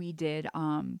then we did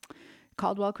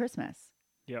Caldwell Christmas.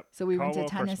 Yep. So we went to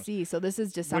Tennessee. Christmas. So this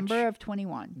is December of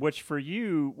 21. Which for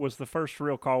you was the first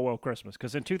real Caldwell Christmas.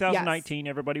 Because in 2019,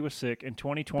 everybody was sick. In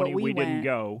 2020, we didn't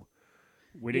go.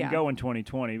 We didn't go in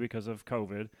 2020 because of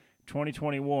COVID.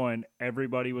 2021,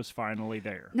 everybody was finally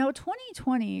there. No,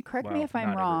 2020, correct me if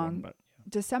I'm wrong, everyone, but,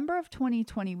 December of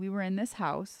 2020, we were in this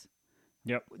house.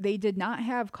 Yep. They did not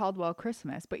have Caldwell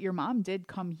Christmas, but your mom did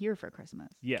come here for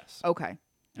Christmas. Yes. Okay.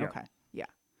 Yep. Okay. Yeah.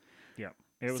 Yep.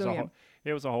 It was a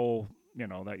whole,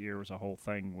 that year was a whole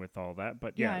thing with all that.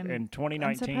 But in 2019.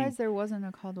 I'm surprised there wasn't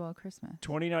a Caldwell Christmas.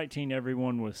 2019,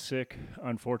 everyone was sick.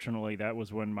 Unfortunately, that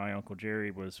was when my Uncle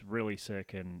Jerry was really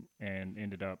sick and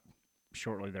ended up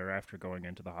shortly thereafter going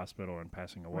into the hospital and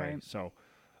passing away. Right. So,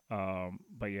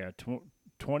 but yeah,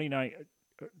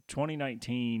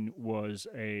 2019 was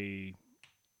a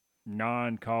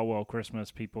non-Caldwell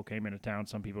Christmas. People came into town.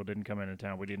 Some people didn't come into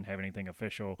town. We didn't have anything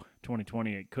official.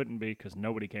 2020, it couldn't be because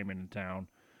nobody came into town.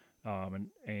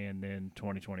 And then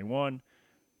 2021,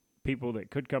 people that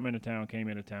could come into town came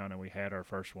into town, and we had our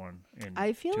first one in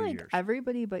I feel 2 like years.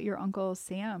 everybody but your Uncle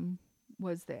Sam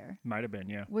was there. Might have been,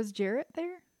 yeah. Was Jarrett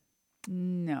there?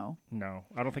 No. No,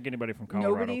 I don't think anybody from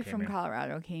Colorado Nobody from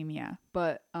Colorado came, yeah.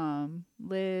 But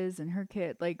Liz and her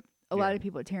kid, like a lot of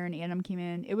people at Tara and Adam came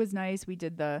in. It was nice. We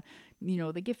did the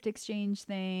gift exchange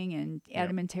thing, and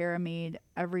Adam and Tara made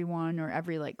everyone or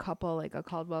every like couple like a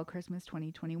Caldwell Christmas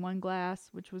 2021 glass,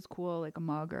 which was cool, like a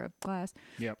mug or a glass.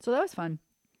 Yep. So that was fun.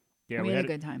 Yeah, we had a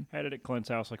good time. Had it at Clint's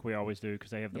house like we always do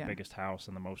because they have the biggest house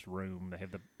and the most room. They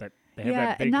have that big,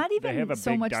 and not even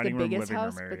so much the room, biggest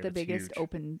house, area but the biggest huge.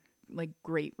 Open like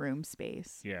great room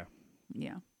space. Yeah.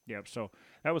 Yeah. Yeah. So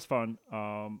that was fun.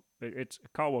 It's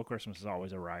Caldwell Christmas is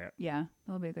always a riot. Yeah,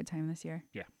 it'll be a good time this year.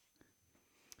 Yeah.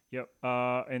 Yep.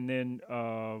 And then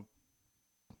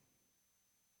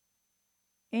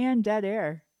and Dead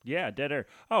Air. Yeah, Dead Air.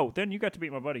 Oh, then you got to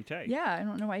meet my buddy Tay. Yeah, I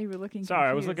don't know why you were looking. Sorry,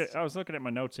 confused. I was looking at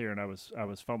my notes here, and I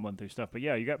was fumbling through stuff. But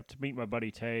yeah, you got to meet my buddy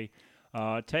Tay.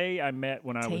 Tay, I met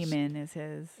when I was. Taman is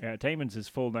his. Yeah, Taman's his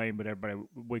full name, but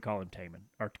we call him Taman,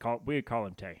 we call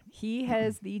him Tay. He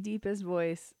has the deepest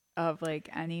voice of like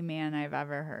any man I've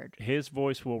ever heard. His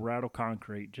voice will rattle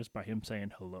concrete just by him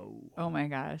saying hello. Oh my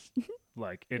gosh,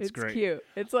 like it's great. It's cute.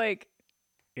 It's like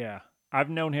yeah. I've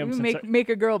known him since make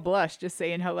a girl blush just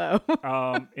saying hello.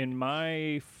 In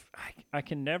my, I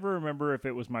can never remember if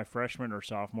it was my freshman or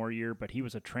sophomore year, but he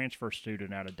was a transfer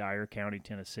student out of Dyer County,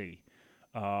 Tennessee.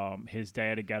 His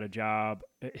dad had got a job.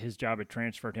 His job had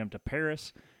transferred him to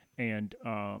Paris, and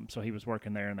so he was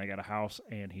working there, and they got a house,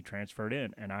 and he transferred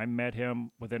in. And I met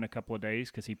him within a couple of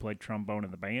days because he played trombone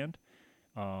in the band.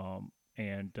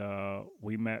 And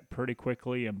we met pretty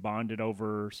quickly and bonded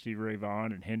over Stevie Ray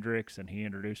Vaughan and Hendrix, and he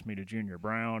introduced me to Junior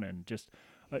Brown, and just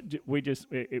we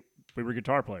were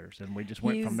guitar players, and we just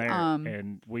went from there.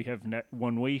 And we have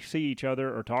when we see each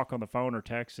other or talk on the phone or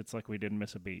text, it's like we didn't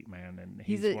miss a beat, man. And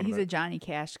he's a Johnny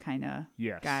Cash kind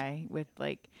of guy with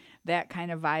like that kind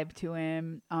of vibe to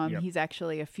him. He's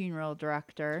actually a funeral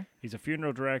director. He's a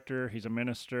funeral director. He's a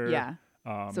minister. Yeah.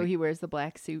 So he wears the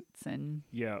black suits and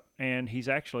and he's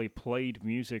actually played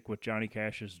music with Johnny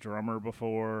Cash's drummer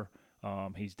before.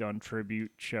 He's done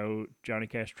Johnny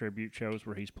Cash tribute shows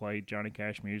where he's played Johnny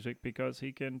Cash music because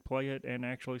he can play it and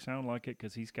actually sound like it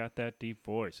because he's got that deep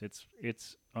voice.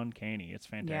 It's uncanny. It's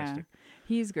fantastic. Yeah,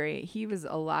 he's great. He was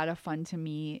a lot of fun to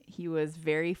meet. He was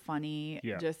very funny.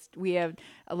 Yeah. We have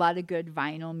a lot of good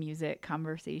vinyl music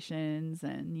conversations,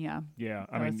 and yeah.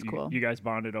 I mean, cool. You guys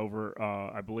bonded over.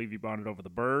 I believe you bonded over the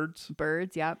birds.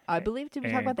 Birds, yeah. I believe. Did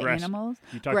we talk about the animals?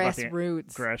 You talked about the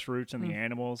grassroots and the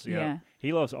animals. Yeah. Yeah.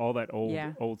 He loves all that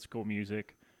old school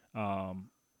music.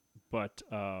 But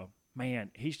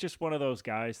man, he's just one of those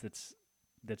guys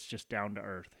that's just down to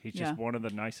earth. He's just one of the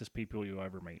nicest people you'll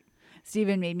ever meet.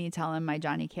 Steven made me tell him my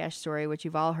Johnny Cash story, which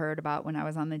you've all heard about when I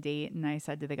was on the date. And I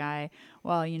said to the guy,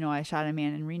 well, I shot a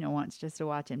man in Reno once just to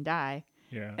watch him die.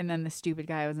 Yeah. And then the stupid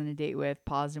guy I was on a date with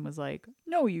paused and was like,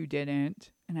 no, you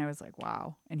didn't. And I was like,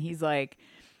 wow. And he's like,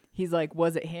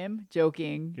 was it him?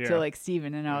 Joking to like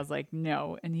Steven. And I was like,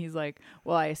 no. And he's like,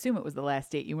 well, I assume it was the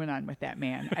last date you went on with that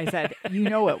man. I said,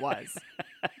 it was.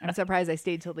 I'm surprised I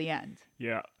stayed till the end.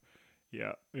 Yeah.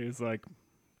 Yeah. He's like,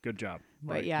 good job.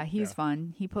 But yeah, he's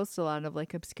fun. He posts a lot of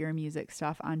like obscure music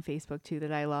stuff on Facebook too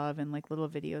that I love, and like little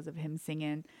videos of him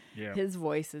singing. Yeah. His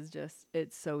voice is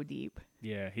it's so deep.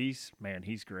 Yeah. He's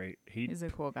great. He's a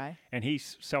cool guy. And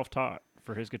he's self-taught.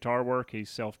 For his guitar work, he's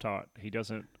self-taught. He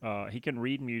doesn't. He can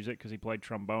read music because he played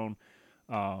trombone,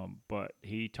 but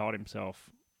he taught himself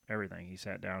everything. He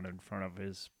sat down in front of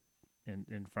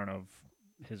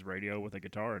his radio with a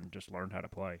guitar and just learned how to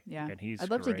play. Yeah, and he's. I'd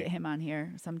love to get him on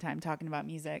here sometime talking about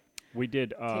music. We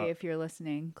did. Tay, if you're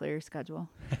listening, clear your schedule.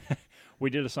 We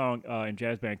did a song in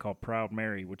jazz band called "Proud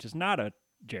Mary," which is not a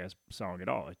jazz song at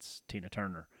all. It's Tina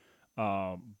Turner.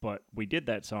 But we did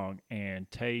that song, and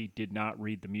Tay did not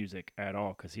read the music at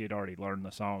all because he had already learned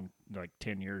the song like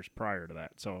 10 years prior to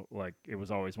that. So like it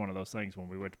was always one of those things when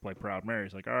we went to play Proud Mary.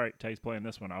 He's like, all right, Tay's playing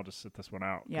this one. I'll just sit this one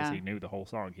out because he knew the whole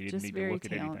song. He didn't need to look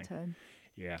at anything.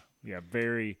 Yeah,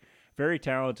 very, very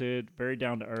talented, very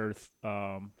down to earth,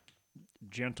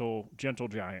 gentle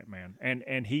giant, man.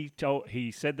 And he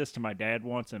said this to my dad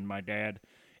once, and my dad.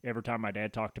 Every time my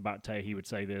dad talked about Tay, he would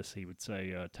say this. He would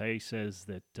say, Tay says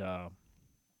that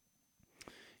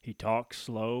he talks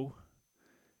slow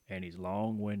and he's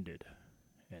long-winded,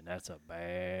 and that's a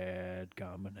bad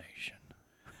combination.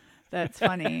 That's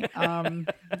funny.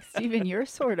 Steven, you're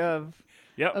sort of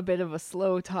a bit of a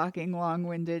slow-talking,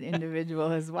 long-winded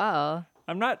individual as well.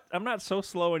 I'm not so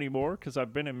slow anymore because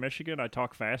I've been in Michigan. I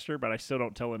talk faster, but I still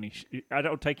don't tell any. I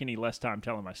don't take any less time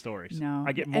telling my stories. No,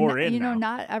 I get more in. You know,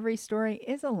 now. not every story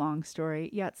is a long story.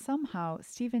 Yet somehow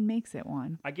Stephen makes it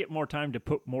one. I get more time to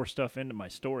put more stuff into my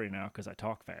story now because I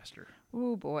talk faster.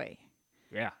 Oh boy.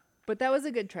 Yeah. But that was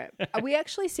a good trip. We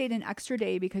actually stayed an extra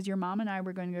day because your mom and I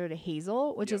were going to go to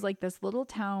Hazel, which is like this little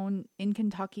town in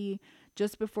Kentucky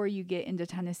just before you get into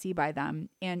Tennessee by them.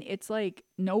 And it's like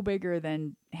no bigger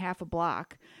than half a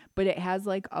block, but it has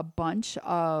like a bunch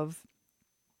of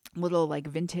little like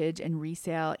vintage and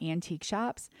resale antique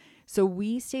shops. So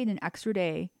we stayed an extra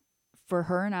day for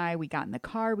her and I. We got in the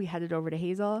car, we headed over to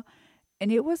Hazel.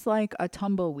 And it was like a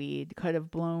tumbleweed could have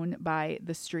blown by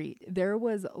the street. There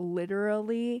was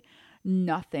literally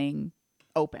nothing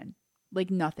open, like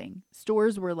nothing.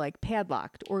 Stores were like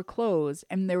padlocked or closed.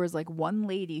 And there was like one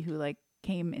lady who like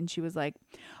came and she was like,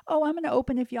 "Oh, I'm going to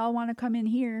open if y'all want to come in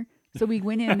here." So we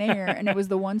went in there and it was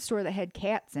the one store that had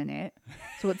cats in it.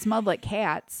 So it smelled like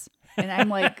cats. And I'm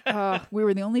like, we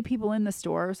were the only people in the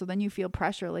store. So then you feel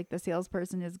pressure, like the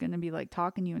salesperson is going to be like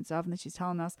talking to you and stuff. And then she's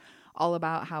telling us all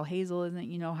about how Hazel isn't,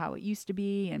 you know, how it used to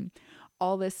be and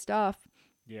all this stuff.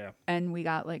 Yeah. And we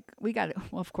got it.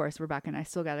 Well, of course, Rebecca and I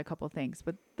still got a couple things.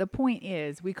 But the point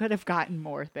is we could have gotten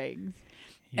more things.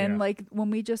 Yeah. And like when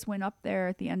we just went up there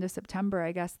at the end of September,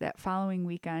 I guess that following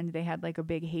weekend, they had like a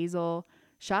big Hazel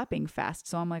shopping fest.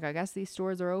 So I'm like, I guess these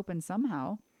stores are open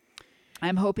somehow.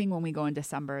 I'm hoping when we go in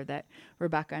December that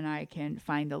Rebecca and I can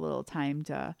find a little time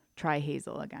to try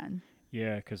Hazel again.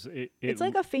 Yeah, because it's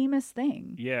like a famous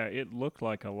thing. Yeah, it looked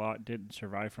like a lot didn't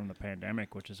survive from the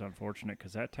pandemic, which is unfortunate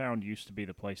because that town used to be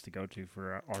the place to go to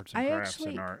for arts and crafts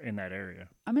in that area.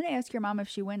 I'm going to ask your mom if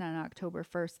she went on October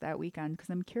 1st that weekend because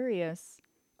I'm curious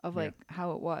of like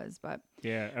how it was. But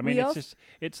yeah, I mean,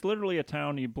 it's literally a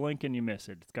town. You blink and you miss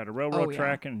it. It's got a railroad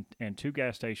track and two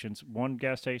gas stations, one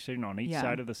gas station on each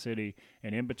side of the city.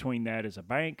 And in between that is a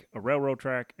bank, a railroad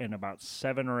track, and about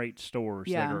 7 or 8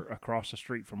 stores that are across the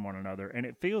street from one another. And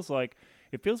it feels like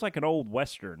an old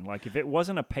Western. Like if it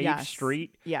wasn't a paved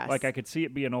street, like I could see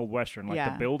it be an old Western.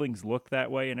 Like the buildings look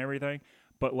that way and everything.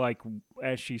 But like,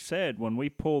 as she said, when we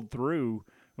pulled through,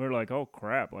 we were like, oh,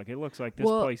 crap. Like, it looks like this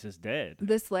place is dead.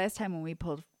 This last time when we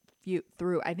pulled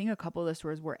through, I think a couple of the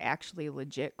stores were actually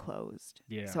legit closed.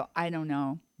 Yeah. So I don't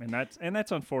know. And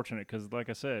that's unfortunate because, like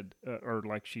I said, or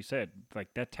like she said,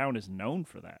 like that town is known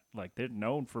for that. Like, they're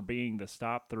known for being the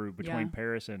stop through between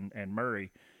Paris and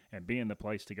Murray and being the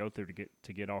place to go through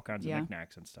to get all kinds of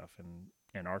knickknacks and stuff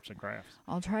and arts and crafts.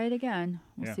 I'll try it again.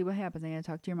 We'll see what happens. I got to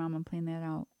talk to your mom and plan that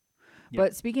out.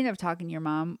 But speaking of talking to your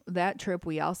mom, that trip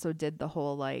we also did the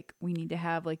whole like we need to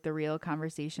have like the real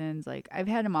conversations. Like I've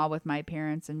had them all with my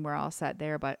parents and we're all set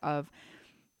there, but of,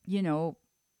 you know,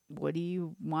 what do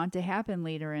you want to happen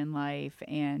later in life?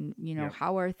 And, you know,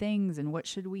 how are things and what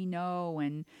should we know?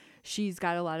 And she's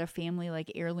got a lot of family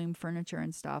like heirloom furniture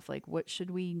and stuff. Like what should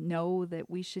we know that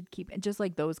we should keep? And just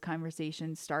like those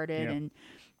conversations started and,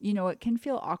 you know, it can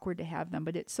feel awkward to have them,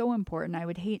 but it's so important. I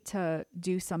would hate to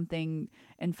do something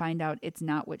and find out it's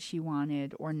not what she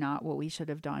wanted or not what we should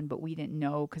have done, but we didn't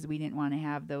know because we didn't want to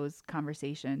have those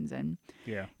conversations. And,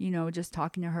 you know, just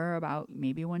talking to her about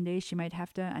maybe one day she might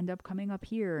have to end up coming up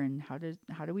here and how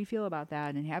do we feel about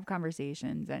that and have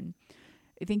conversations. And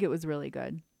I think it was really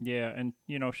good. Yeah, and,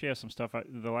 you know, she has some stuff.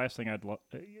 The last thing I'd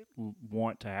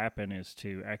want to happen is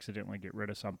to accidentally get rid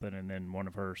of something and then one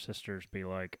of her sisters be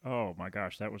like, oh, my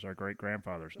gosh, that was our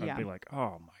great-grandfather's. I'd be like,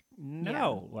 oh,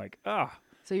 like,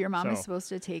 So your mom is supposed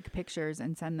to take pictures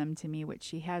and send them to me, which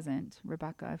she hasn't.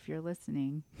 Rebecca, if you're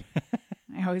listening,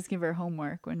 I always give her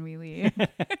homework when we leave.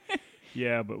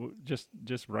 Yeah, but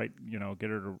just write, you know, get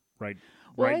her to write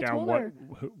down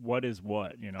what is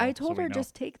what, you know. I told her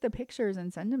just take the pictures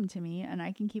and send them to me and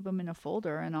I can keep them in a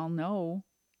folder and I'll know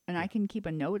and I can keep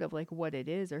a note of like what it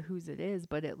is or whose it is,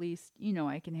 but at least, you know,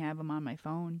 I can have them on my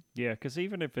phone. Yeah, because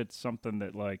even if it's something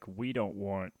that like we don't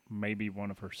want, maybe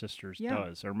one of her sisters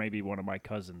does or maybe one of my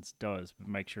cousins does, but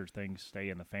make sure things stay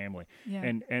in the family. Yeah.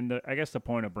 And I guess the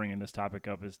point of bringing this topic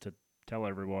up is to tell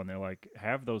everyone they're like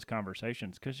have those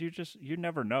conversations because you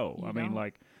never know. I mean,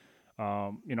 like,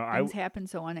 you know, things happen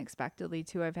so unexpectedly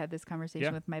too. I've had this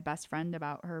conversation with my best friend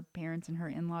about her parents and her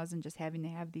in-laws and just having to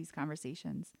have these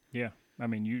conversations. Yeah. I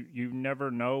mean, you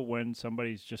never know when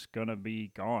somebody's just going to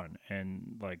be gone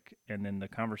and then the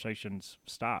conversations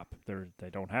stop. They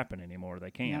don't happen anymore.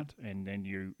 They can't. Yeah. And then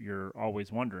you're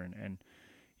always wondering. And,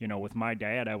 you know, with my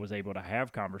dad, I was able to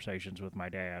have conversations with my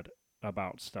dad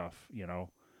about stuff, you know.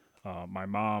 My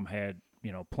mom had,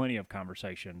 you know, plenty of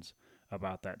conversations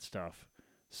about that stuff.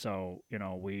 So, you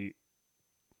know, we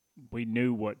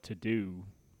knew what to do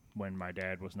when my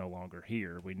dad was no longer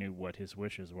here. We knew what his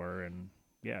wishes were, and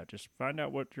yeah, just find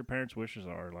out what your parents' wishes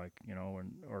are, like, you know,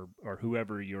 and or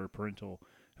whoever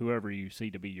you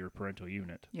see to be your parental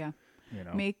unit. Yeah. You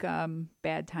know, make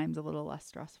bad times a little less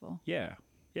stressful. Yeah,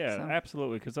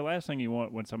 absolutely. Because the last thing you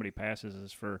want when somebody passes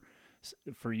is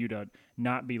for you to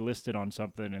not be listed on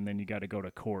something, and then you got to go to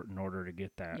court in order to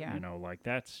get that. Yeah. You know, like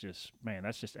that's just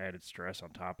added stress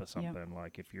on top of something. Yep.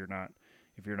 Like if you're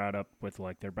not up with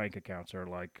like their bank accounts, or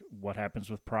like what happens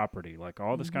with property, like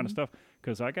all this kind of stuff.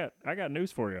 Because I got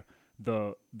news for you.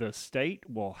 The state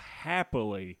will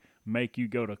happily make you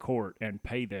go to court and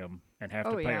pay them and have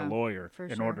to pay a lawyer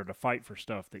in order to fight for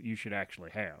stuff that you should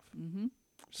actually have. Mm-hmm.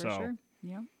 For sure.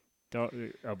 Yeah.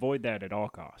 Don't avoid that at all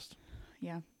costs.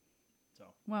 Yeah. So.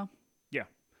 Well. Yeah.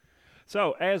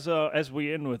 So as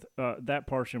we end with that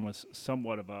portion was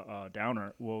somewhat of a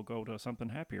downer, we'll go to something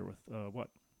happier with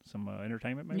some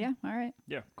entertainment maybe. Yeah. All right.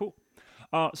 Yeah. Cool.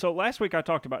 So last week I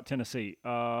talked about Tennessee.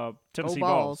 Tennessee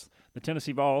Vols. The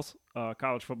Tennessee Vols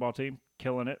college football team,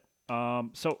 killing it.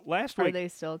 So last week... Are they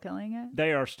still killing it?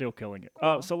 They are still killing it.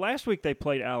 Cool. So last week they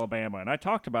played Alabama, and I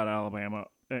talked about Alabama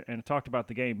and talked about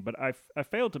the game, but I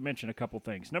failed to mention a couple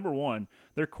things. Number one,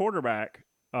 their quarterback,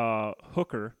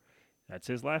 Hooker, that's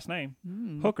his last name,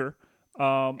 Hooker.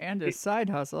 And his side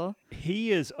hustle.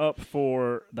 He is up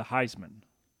for the Heisman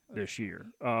this year,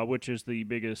 which is the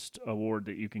biggest award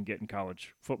that you can get in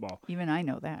college football. Even I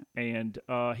know that. And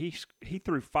he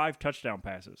threw 5 touchdown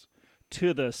passes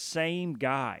to the same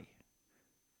guy.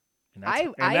 And I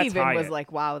even Hyatt. was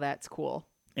like, wow, that's cool.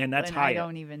 And that's and Hyatt. I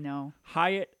don't even know.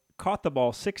 Hyatt caught the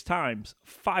ball 6 times.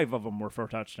 5 of them were for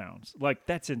touchdowns. Like,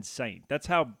 that's insane. That's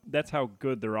how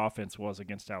good their offense was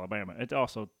against Alabama. It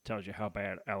also tells you how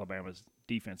bad Alabama's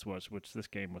defense was, which this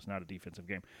game was not a defensive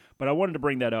game. But I wanted to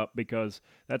bring that up because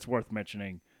that's worth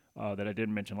mentioning that I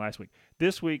didn't mention last week.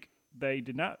 This week, they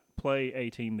did not play a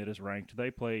team that is ranked.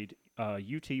 They played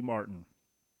UT Martin.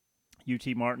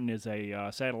 UT Martin is a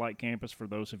satellite campus for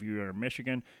those of you who are in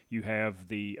Michigan. You have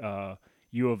the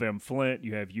U of M Flint.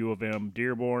 You have U of M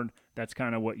Dearborn. That's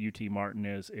kind of what UT Martin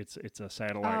is. It's a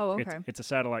satellite. Oh, okay. It's a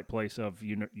satellite place of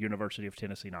University of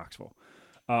Tennessee Knoxville.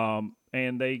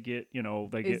 And they get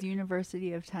Is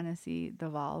University of Tennessee the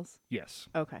Vols? Yes.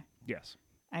 Okay. Yes.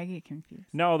 I get confused.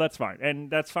 No, that's fine.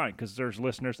 And that's fine because there's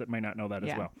listeners that may not know that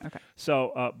as well. Okay.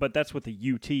 So, but that's what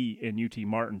the UT in UT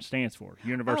Martin stands for.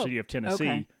 University of Tennessee.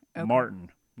 Okay. Martin,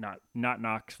 not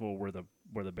Knoxville, where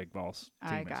the big Vols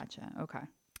team I is. gotcha. Okay.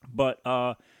 But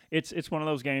it's one of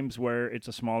those games where it's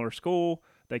a smaller school.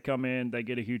 They come in, they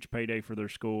get a huge payday for their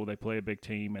school. They play a big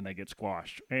team, and they get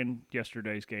squashed. And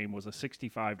yesterday's game was a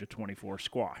 65-24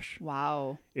 squash.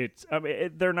 Wow.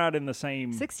 They're not in the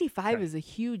same. 65 is a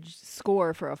huge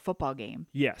score for a football game.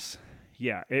 Yes.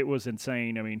 Yeah, it was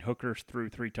insane. I mean, Hooker threw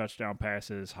 3 touchdown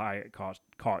passes. Hyatt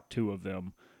caught 2 of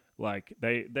them. Like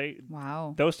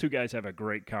wow. Those 2 guys have a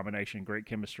great combination, great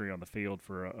chemistry on the field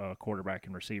for a quarterback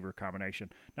and receiver combination.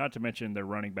 Not to mention their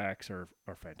running backs are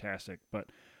fantastic,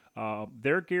 but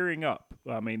they're gearing up.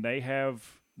 I mean, they have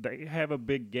a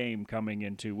big game coming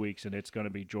in 2 weeks, and it's going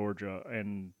to be Georgia,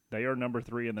 and they are number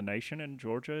 3 in the nation, and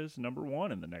Georgia is number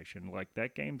 1 in the nation. Like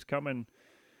that game's coming.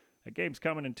 That game's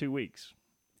coming in 2 weeks.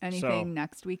 Anything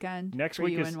next weekend for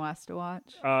you and Wes to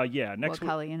watch? Yeah. Next week,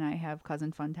 Kelly and I have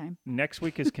cousin fun time. Next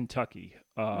week is Kentucky,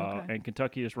 Okay. and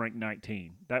Kentucky is ranked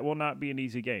 19. That will not be an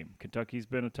easy game. Kentucky's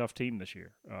been a tough team this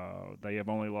year. They have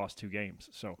only lost 2 games.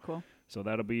 So cool. So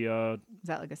that'll be Is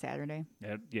that like a Saturday?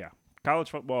 Yeah. College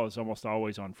football is almost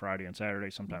always on Friday and Saturday,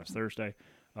 sometimes Thursday.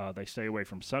 They stay away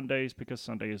from Sundays because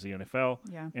Sunday is the NFL.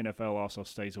 Yeah. NFL also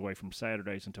stays away from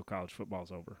Saturdays until college football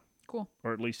is over. Cool.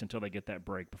 Or at least until they get that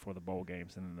break before the bowl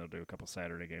games, and then they'll do a couple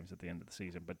Saturday games at the end of the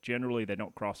season. But generally, they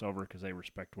don't cross over because they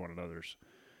respect one another's,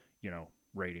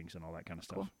 ratings and all that kind of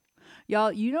stuff. Cool.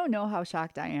 Y'all, you don't know how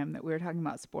shocked I am that we're talking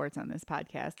about sports on this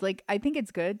podcast. Like, I think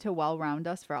it's good to well-round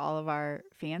us for all of our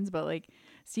fans, but like,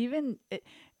 Steven,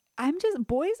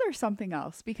 boys are something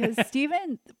else because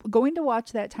Steven, going to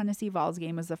watch that Tennessee Vols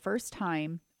game was the first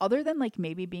time, other than like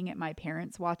maybe being at my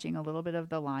parents watching a little bit of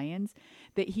the Lions,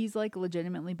 that he's like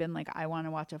legitimately been like, I want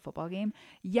to watch a football game.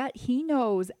 Yet he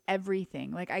knows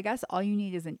everything. Like, I guess all you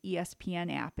need is an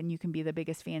ESPN app and you can be the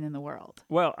biggest fan in the world.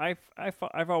 Well,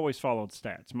 I've always followed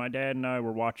stats. My dad and I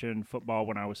were watching football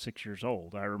when I was 6 years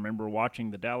old. I remember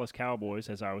watching the Dallas Cowboys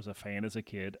as I was a fan as a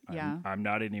kid. Yeah. I'm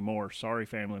not anymore. Sorry,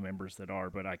 family members that are,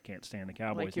 but I can't stand the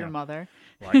Cowboys like your now. mother.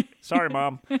 Like, sorry,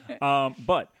 Mom.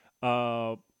 But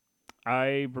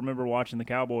I remember watching the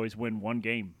Cowboys win one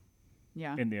game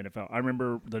in the NFL. I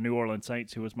remember the New Orleans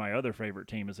Saints, who was my other favorite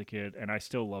team as a kid, and I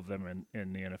still love them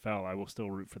in the NFL. I will still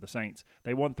root for the Saints.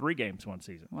 They won 3 games one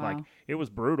season. Wow. Like, it was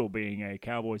brutal being a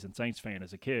Cowboys and Saints fan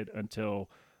as a kid until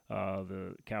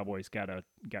the Cowboys got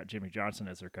Jimmy Johnson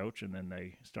as their coach, and then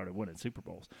they started winning Super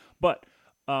Bowls. But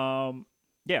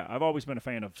yeah, I've always been a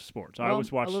fan of sports. I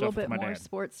always watch stuff with my dad. A little bit more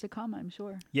sports to come, I'm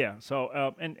sure. Yeah.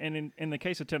 So, and in the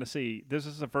case of Tennessee, this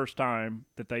is the first time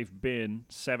that they've been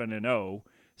 7-0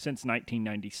 since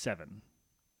 1997.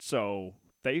 So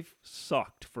they've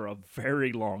sucked for a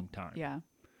very long time. Yeah.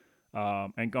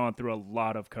 And gone through a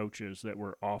lot of coaches that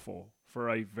were awful for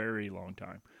a very long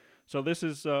time. So this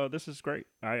is great.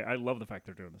 I love the fact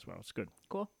they're doing this well. It's good.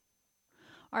 Cool.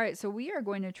 All right, so we are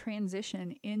going to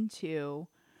transition into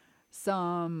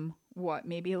some,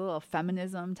 maybe a little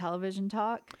feminism television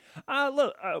talk?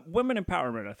 Look, women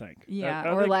empowerment, I think. Yeah, I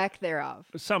or think lack thereof.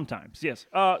 Sometimes, yes.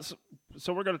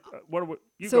 So we're going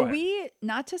to, So we,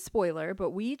 not to spoiler, but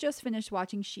we just finished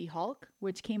watching She-Hulk,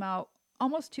 which came out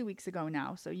almost 2 weeks ago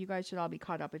now. So you guys should all be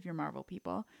caught up if you're Marvel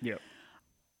people. Yeah.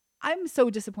 I'm so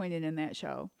disappointed in that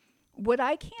show. What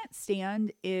I can't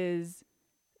stand is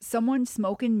someone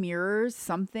smoke and mirrors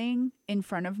something in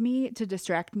front of me to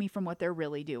distract me from what they're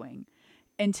really doing.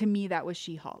 And to me, that was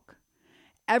She-Hulk.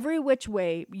 Every which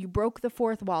way, you broke the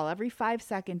fourth wall every 5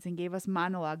 seconds and gave us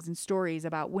monologues and stories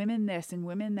about women this and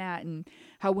women that and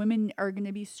how women are going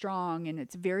to be strong. And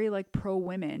it's very like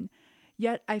pro-women.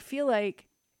 Yet I feel like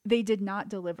they did not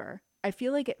deliver. I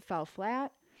feel like it fell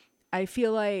flat. I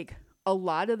feel like a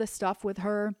lot of the stuff with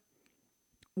her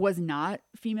was not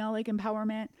female like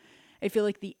empowerment. I feel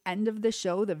like the end of the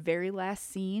show, the very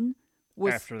last scene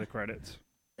was after the credits.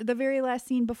 The very last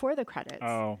scene before the credits.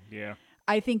 Oh, yeah.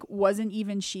 I think wasn't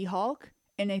even She-Hulk,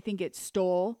 and I think it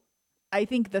stole. I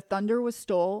think the thunder was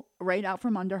stole right out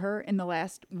from under her in the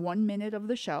last 1 minute of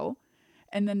the show.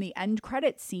 And then the end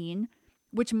credit scene,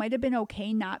 which might have been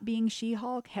okay not being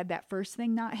She-Hulk had that first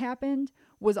thing not happened,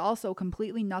 was also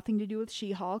completely nothing to do with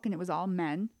She-Hulk, and it was all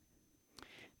men.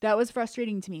 That was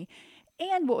frustrating to me.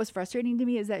 And what was frustrating to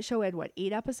me is that show had,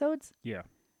 8 episodes? Yeah.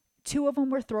 2 of them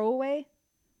were throwaway.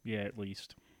 Yeah, at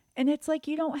least. And it's like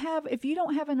if you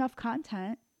don't have enough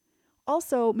content,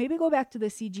 also maybe go back to the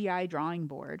CGI drawing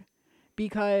board,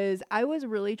 because I was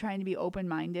really trying to be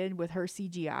open-minded with her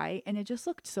CGI and it just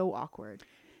looked so awkward.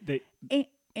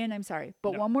 And I'm sorry,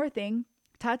 but one more thing,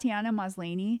 Tatiana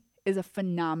Maslany is a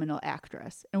phenomenal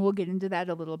actress, and we'll get into that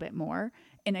a little bit more.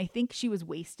 And I think she was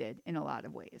wasted in a lot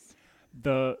of ways.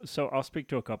 So I'll speak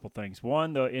to a couple things.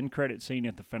 One, the end credit scene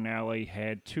at the finale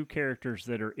had 2 characters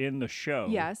that are in the show.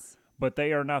 Yes. But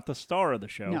they are not the star of the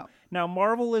show. No. Now,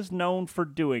 Marvel is known for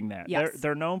doing that. Yes.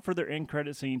 They're known for their end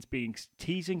credit scenes being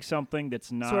teasing something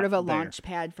that's not sort of a there. launch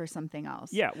pad for something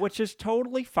else. Yeah, which is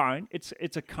totally fine. It's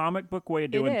a comic book way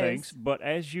of doing things. But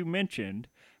as you mentioned,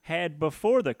 had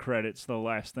before the credits, the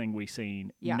last thing we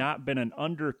seen, not been an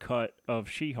undercut of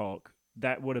She-Hulk,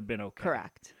 that would have been okay.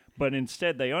 Correct. But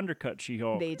instead, they undercut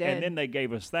She-Hulk. They did. And then they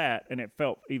gave us that, and it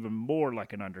felt even more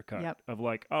like an undercut of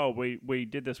like, oh, we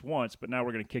did this once, but now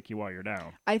we're going to kick you while you're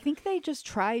down. I think they just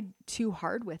tried too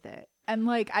hard with it. And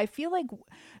I feel like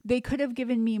they could have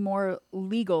given me more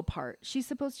legal part. She's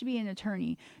supposed to be an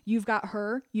attorney. You've got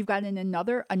her. You've got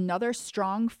another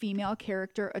strong female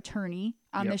character attorney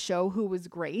on the show who was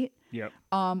great. Yep.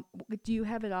 Do you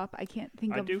have it up? I can't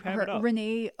think of I do have her. it up.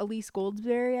 Renee Elise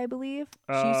Goldsberry, I believe.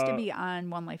 She used to be on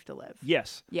One Life to Live.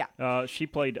 Yes. Yeah. She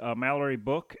played Mallory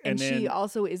Book. And then, she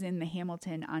also is in the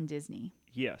Hamilton on Disney.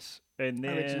 Yes. And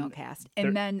then original cast.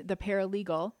 And then the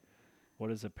paralegal. What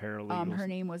is a paralegal? Her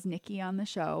name was Nikki on the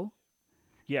show.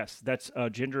 Yes, that's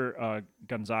Ginger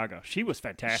Gonzaga. She was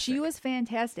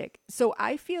fantastic. So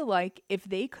I feel like if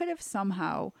they could have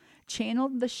somehow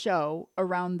channeled the show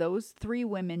around those 3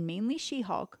 women, mainly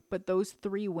She-Hulk, but those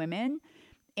 3 women,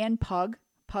 and Pug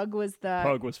was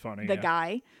funny. The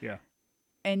guy. Yeah.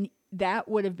 And that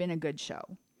would have been a good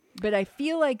show. But I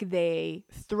feel like they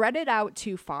threaded out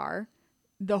too far.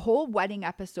 The whole wedding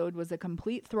episode was a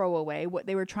complete throwaway. What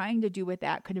they were trying to do with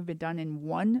that could have been done in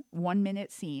one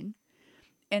minute scene.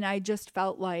 And I just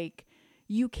felt like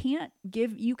you can't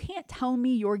tell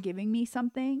me you're giving me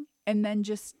something and then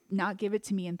just not give it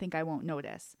to me and think I won't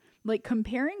notice. Like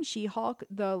comparing She-Hulk,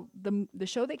 the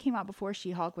show that came out before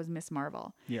She-Hulk was Miss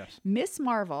Marvel. Yes. Miss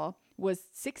Marvel was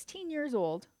 16 years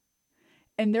old,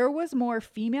 and there was more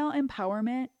female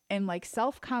empowerment and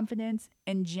self-confidence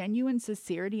and genuine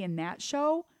sincerity in that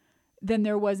show than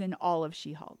there was in all of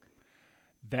She-Hulk.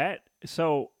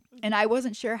 And I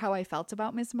wasn't sure how I felt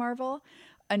about Miss Marvel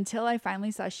until I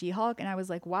finally saw She-Hulk, and I was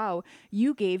like, wow,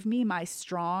 you gave me my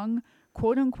strong,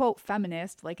 quote-unquote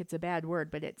feminist, like it's a bad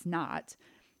word, but it's not,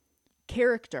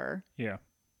 character Yeah.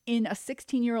 in a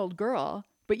 16-year-old girl,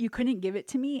 but you couldn't give it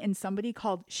to me in somebody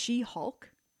called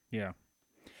She-Hulk? Yeah.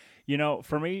 You know,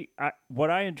 for me, what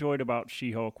I enjoyed about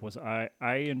She-Hulk was I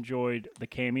enjoyed the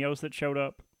cameos that showed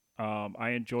up. I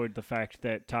enjoyed the fact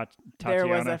that Tatiana... There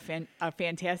was a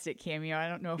fantastic cameo. I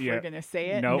don't know if we're going to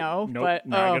say it. No, but...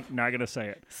 Not going to say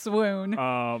it. Swoon.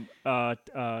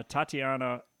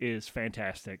 Tatiana is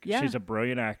fantastic. Yeah. She's a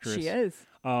brilliant actress. She is.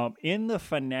 In the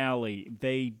finale,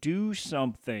 they do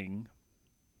something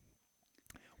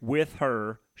with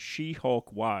her,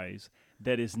 She-Hulk-wise,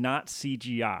 that is not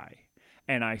CGI.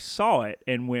 And I saw it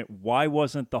and went, why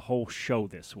wasn't the whole show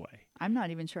this way? I'm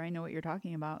not even sure I know what you're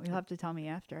talking about. You'll have to tell me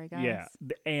after, I guess. Yeah,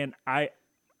 and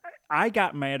I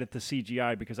got mad at the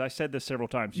CGI because I said this several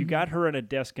times. You got her in a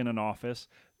desk in an office.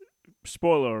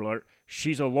 Spoiler alert,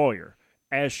 she's a lawyer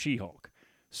as She-Hulk.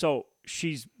 So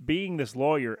she's being this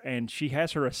lawyer, and she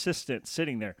has her assistant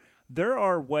sitting there. There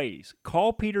are ways.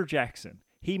 Call Peter Jackson.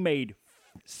 He made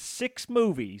 6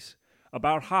 movies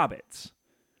about hobbits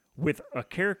with a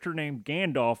character named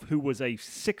Gandalf, who was a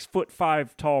 6'5"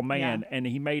 tall man, and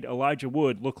he made Elijah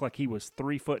Wood look like he was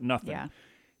 3 foot nothing. Yeah.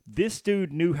 This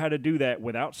dude knew how to do that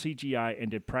without CGI and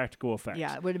did practical effects.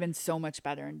 Yeah, it would have been so much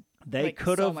better. They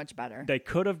could have so much better. They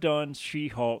could have done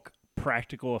She-Hulk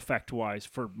practical effect wise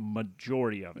for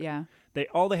majority of it. Yeah.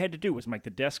 All they had to do was make the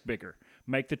desk bigger,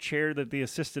 make the chair that the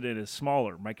assistant in is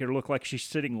smaller, make her look like she's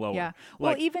sitting lower. Yeah.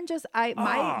 Well, even just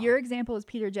your example is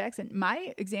Peter Jackson.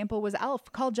 My example was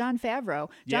Elf. Call Jon Favreau.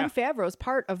 Jon Favreau is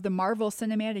part of the Marvel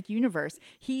Cinematic Universe.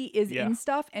 He is in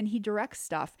stuff and he directs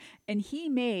stuff, and he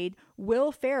made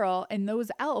Will Ferrell and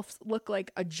those elves look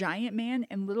like a giant man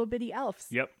and little bitty elves.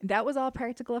 Yep. That was all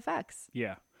practical effects.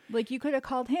 Yeah. Like, you could have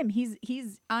called him. He's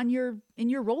in your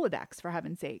Rolodex, for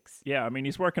heaven's sakes. Yeah, I mean,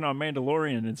 he's working on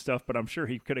Mandalorian and stuff, but I'm sure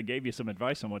he could have gave you some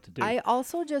advice on what to do. I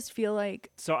also just feel like...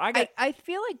 I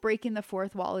feel like breaking the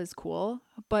fourth wall is cool,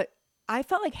 but I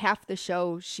felt like half the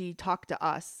show she talked to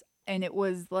us, and it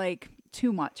was, like,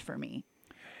 too much for me.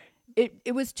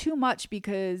 It was too much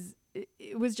because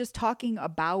it was just talking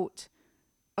about,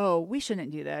 oh, we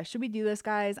shouldn't do this. Should we do this,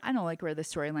 guys? I don't like where the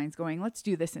storyline's going. Let's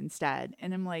do this instead.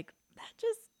 And I'm like, that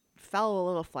just fell a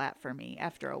little flat for me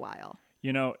after a while.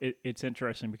 You know, it's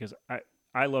interesting because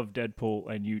I love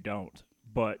Deadpool and you don't,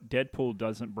 but Deadpool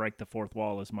doesn't break the fourth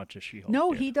wall as much as She-Hulk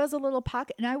No, did. he does a little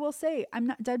pocket. And I will say,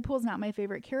 Deadpool's not my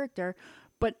favorite character,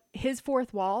 but his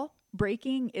fourth wall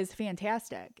breaking is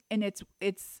fantastic. And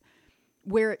it's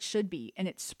where it should be, and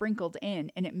it's sprinkled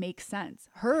in, and it makes sense.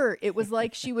 It was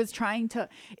like it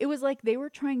was like they were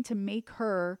trying to make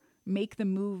her make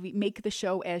the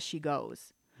show as she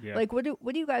goes. Yeah. Like, what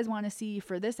do you guys want to see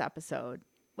for this episode?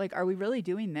 Like, are we really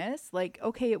doing this? Like,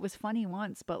 okay, it was funny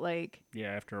once, but like... Yeah,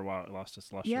 after a while, it lost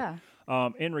its luster. Yeah.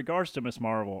 In regards to Miss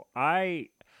Marvel, I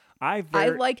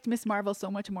liked Miss Marvel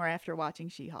so much more after watching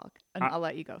She-Hulk. And I'll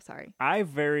let you go, sorry. I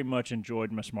very much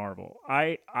enjoyed Miss Marvel.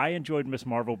 I enjoyed Miss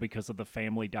Marvel because of the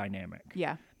family dynamic.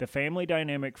 Yeah. The family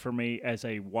dynamic for me as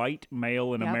a white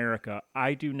male in America,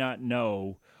 I do not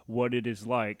know what it is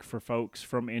like for folks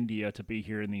from India to be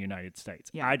here in the United States.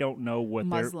 Yeah. I don't know what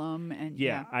Muslim and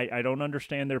I don't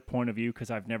understand their point of view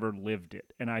because I've never lived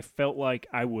it. And I felt like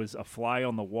I was a fly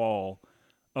on the wall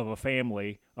of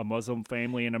a Muslim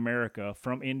family in America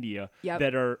from India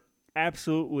that are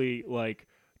absolutely like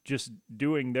just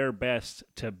doing their best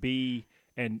to be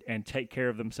and take care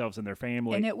of themselves and their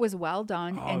family. And it was well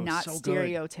done and not so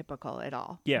stereotypical at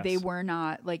all. Yes. They were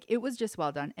not, like, it was just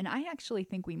well done. And I actually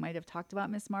think we might have talked about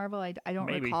Miss Marvel. I don't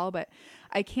recall, but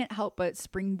I can't help but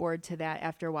springboard to that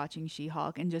after watching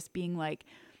She-Hulk and just being like,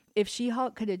 if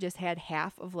She-Hulk could have just had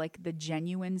half of like the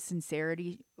genuine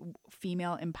sincerity,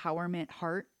 female empowerment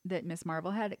heart that Miss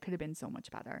Marvel had, it could have been so much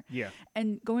better. Yeah.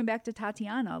 And going back to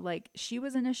Tatiana, like, she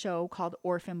was in a show called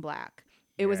Orphan Black.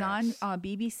 It was on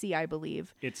BBC, I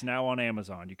believe. It's now on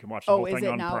Amazon. You can watch the whole thing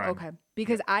on Prime. Okay.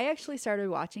 Because I actually started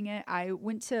watching it. I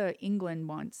went to England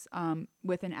once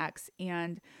with an ex,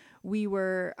 and we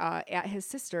were at his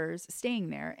sister's staying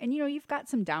there. And, you know, you've got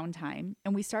some downtime.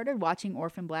 And we started watching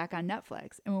Orphan Black on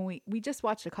Netflix. And when we just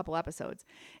watched a couple episodes.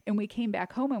 And we came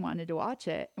back home and wanted to watch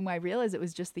it. And I realized it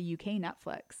was just the UK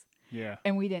Netflix. Yeah.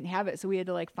 And we didn't have it. So we had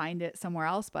to, like, find it somewhere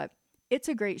else. But it's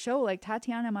a great show. Like,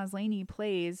 Tatiana Maslany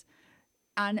plays...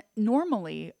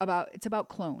 it's about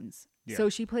clones. Yeah. So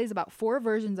she plays about 4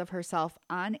 versions of herself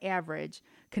on average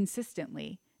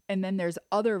consistently. And then there's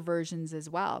other versions as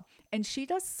well. And she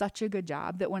does such a good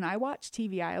job that when I watch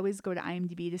TV, I always go to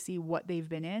IMDb to see what they've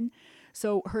been in.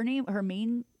 So her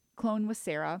main clone was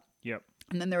Sarah. Yep.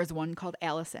 And then there was one called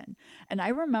Allison. And I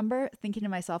remember thinking to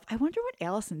myself, I wonder what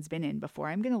Allison's been in before.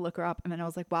 I'm going to look her up. And then I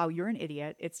was like, wow, you're an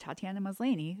idiot. It's Tatiana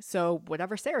Maslany. So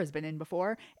whatever Sarah's been in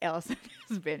before, Allison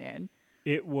has been in.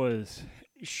 It was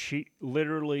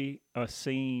literally a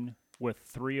scene with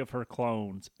 3 of her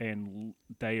clones, and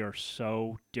they are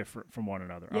so different from one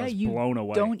another. Yeah, I was blown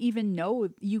away. Don't even know.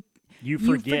 You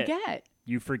forget.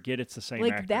 You forget it's the same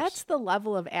like, actress. That's the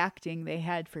level of acting they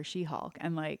had for She-Hulk.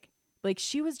 And like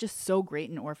she was just so great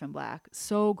in Orphan Black.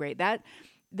 So great.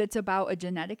 That's about a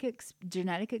genetic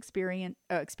experiment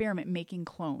making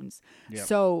clones. Yep.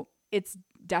 So it's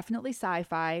definitely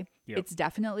sci-fi. Yep. It's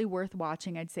definitely worth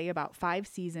watching. I'd say about 5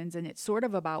 seasons. And it's sort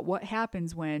of about what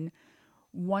happens when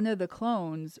one of the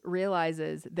clones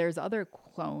realizes there's other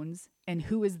clones and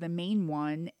who is the main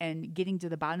one, and getting to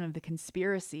the bottom of the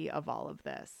conspiracy of all of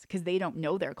this because they don't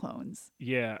know they're clones.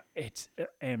 Yeah.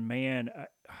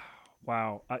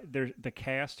 Wow. The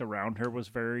cast around her was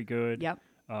very good. Yep.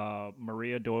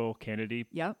 Maria Doyle Kennedy.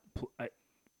 Yep.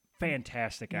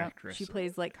 Fantastic actress. She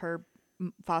plays like her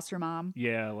foster mom.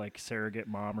 Yeah, like surrogate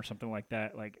mom or something like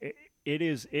that. Like it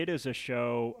is a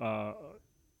show.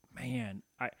 Man,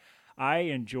 I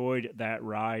enjoyed that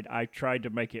ride. I tried to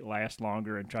make it last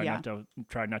longer and try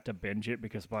not to binge it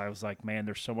because I was like, man,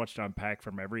 there's so much to unpack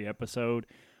from every episode.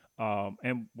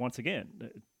 And once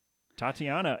again,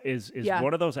 Tatiana is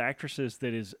one of those actresses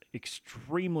that is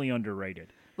extremely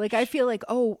underrated. Like, I feel like,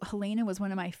 Helena was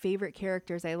one of my favorite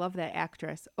characters. I love that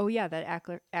actress. Oh, yeah,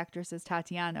 that actress is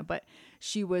Tatiana. But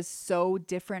she was so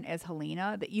different as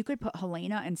Helena that you could put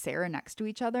Helena and Sarah next to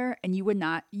each other, and you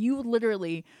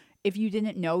literally, if you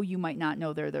didn't know, you might not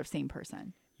know they're the same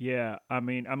person. Yeah, I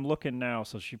mean, I'm looking now.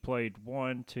 So she played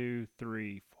 1, 2,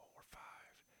 3, 4, 5,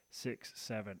 6,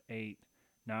 7, 8,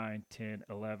 9, 10,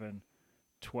 11,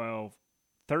 12,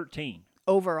 13.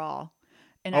 Overall.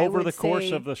 And over the course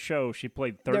of the show, she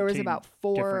played 13 there was about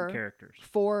different characters.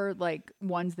 4 like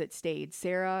ones that stayed.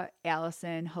 Sarah,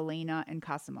 Allison, Helena, and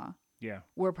Cosima. Yeah.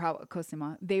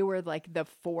 Cosima. They were like the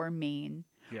 4 main.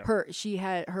 Yeah. She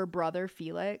had her brother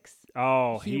Felix.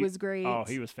 Oh, he was great. Oh,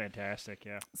 he was fantastic,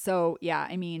 yeah. So, yeah,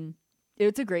 I mean,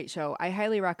 it's a great show. I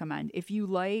highly recommend. If you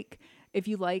like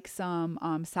some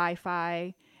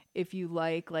sci-fi, if you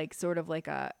like sort of like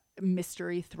a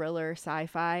mystery thriller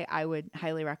sci-fi, I would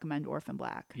highly recommend Orphan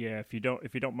Black. Yeah, if you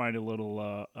don't mind a little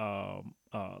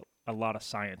a lot of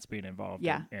science being involved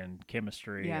in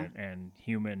chemistry and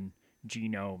human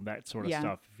genome, that sort of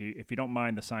stuff. If you don't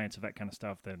mind the science of that kind of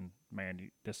stuff, then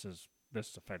man, this is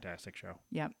a fantastic show.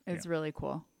 Yep, it's really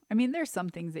cool. I mean, there's some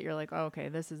things that you're like, oh, okay,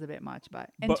 this is a bit much,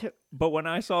 but when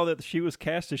I saw that she was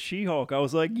cast as She-Hulk, I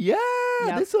was like,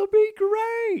 this will be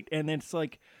great. And then it's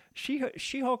like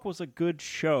She-Hulk was a good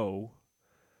show,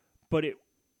 but it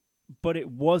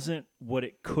wasn't what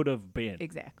it could have been.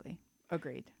 Exactly.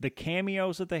 Agreed. The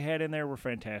cameos that they had in there were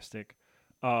fantastic.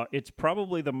 It's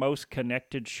probably the most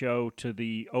connected show to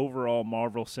the overall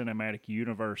Marvel Cinematic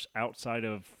Universe outside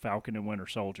of Falcon and Winter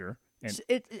Soldier. And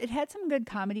it had some good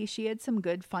comedy. She had some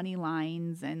good funny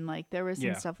lines, and like there was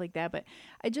some stuff like that. But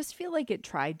I just feel like it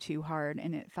tried too hard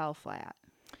and it fell flat.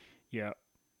 Yeah,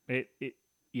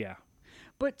 yeah.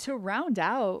 But to round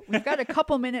out, we've got a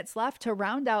couple minutes left to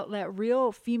round out that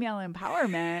real female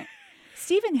empowerment.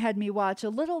 Stephen had me watch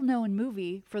a little-known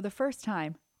movie for the first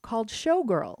time called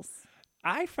Showgirls.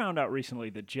 I found out recently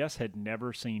that Jess had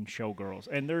never seen Showgirls,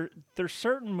 and there's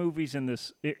certain movies in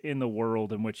the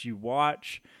world in which you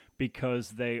watch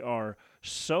because they are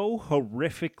so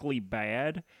horrifically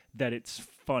bad that it's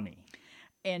funny.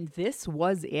 And this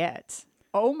was it.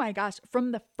 Oh my gosh.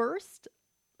 From the first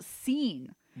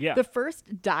scene, the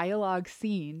first dialogue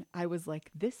scene, I was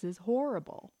like, this is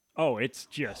horrible. Oh, it's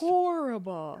just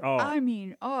horrible. Oh. I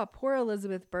mean, poor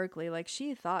Elizabeth Berkley. Like,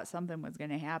 she thought something was going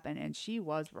to happen, and she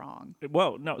was wrong.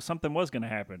 Well, no, something was going to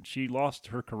happen. She lost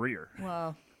her career.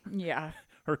 Well, yeah.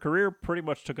 Her career pretty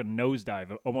much took a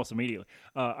nosedive almost immediately.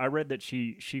 I read that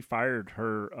she fired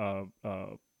her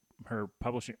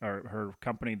publishing or her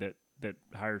company that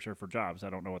hires her for jobs. I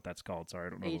don't know what that's called. Sorry, I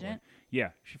don't know. Agent? Yeah,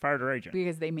 she fired her agent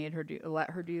because they made her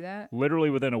let her do that. Literally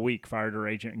within a week, fired her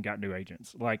agent and got new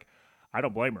agents. Like, I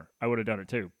don't blame her. I would have done it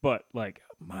too. But like,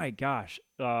 my gosh,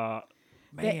 man.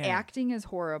 The acting is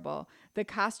horrible. The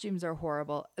costumes are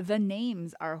horrible. The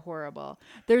names are horrible.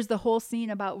 There's the whole scene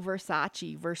about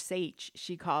Versace,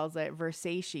 she calls it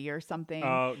Versace or something.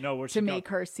 Oh, no, to make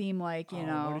her seem like, you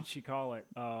know. What did she call it?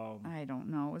 I don't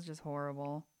know. It was just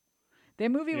horrible. The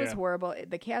movie was horrible.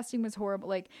 The casting was horrible.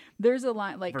 Like, there's a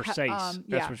line like Versace.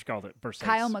 That's what she called it. Versace.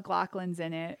 Kyle MacLachlan's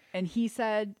in it, and he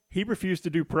said he refused to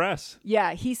do press.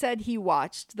 Yeah, he said he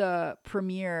watched the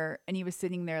premiere and he was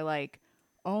sitting there like,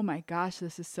 oh my gosh,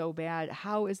 this is so bad.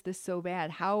 How is this so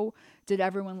bad? How did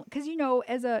everyone, because you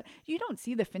don't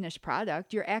see the finished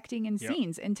product. You're acting in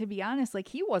scenes. And to be honest, like,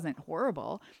 he wasn't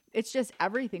horrible. It's just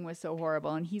everything was so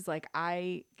horrible. And he's like,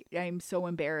 I'm so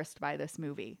embarrassed by this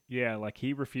movie. Yeah, like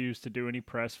he refused to do any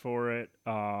press for it.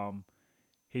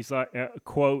 He's like,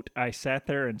 quote, I sat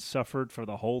there and suffered for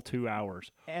the whole 2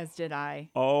 hours. As did I.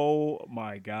 Oh,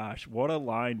 my gosh. What a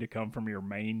line to come from your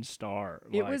main star.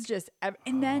 It was just,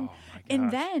 and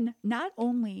then not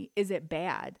only is it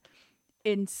bad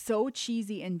and so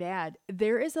cheesy and bad,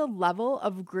 there is a level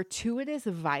of gratuitous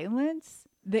violence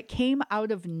that came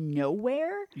out of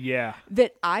nowhere. Yeah.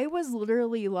 That I was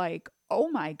literally like, oh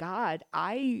my God,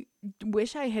 I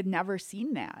wish I had never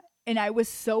seen that. And I was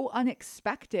so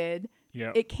unexpected.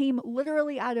 Yeah. It came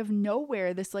literally out of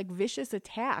nowhere, this like vicious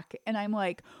attack. And I'm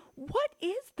like, what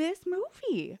is this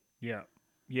movie? Yeah.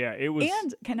 Yeah, it was.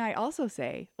 And can I also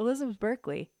say, Elizabeth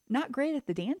Berkley, not great at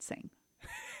the dancing.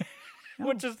 No.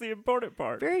 Which is the important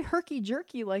part. Very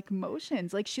herky-jerky like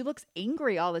motions. Like she looks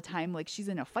angry all the time, like she's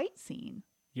in a fight scene.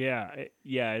 Yeah,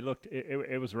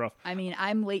 it was rough. I mean,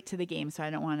 I'm late to the game, so I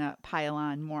don't want to pile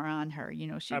on more on her. You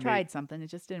know, she tried something. It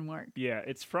just didn't work. Yeah,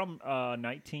 it's from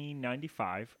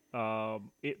 1995.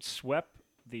 It swept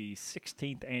the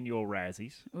 16th annual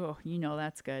Razzies. Oh, you know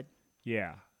that's good.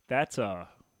 Yeah, that's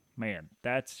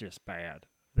just bad.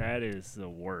 That is the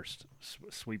worst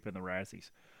sweep in the Razzies.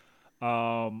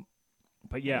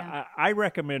 But yeah, I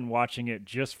recommend watching it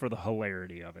just for the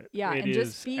hilarity of it. Yeah, and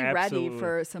just be ready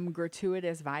for some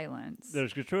gratuitous violence.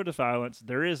 There's gratuitous violence.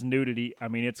 There is nudity. I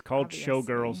mean, it's called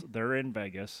Showgirls. They're in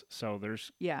Vegas, so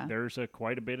there's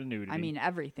quite a bit of nudity. I mean,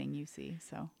 everything you see.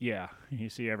 So yeah, you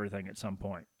see everything at some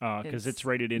point because it's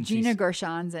rated NC. Gina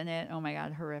Gershon's in it. Oh my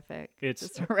God, horrific! It's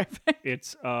just horrific.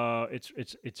 It's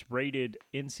rated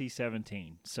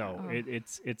NC-17, so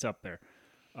it's up there.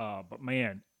 But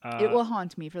man. It will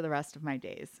haunt me for the rest of my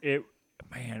days.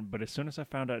 But as soon as I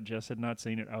found out Jess had not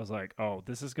seen it, I was like, oh,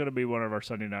 this is going to be one of our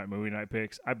Sunday night movie night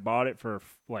picks. I bought it for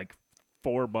like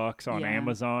 $4 on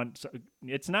Amazon. So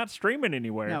it's not streaming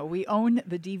anywhere. No, we own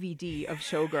the DVD of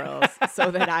Showgirls so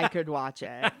that I could watch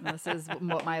it. This is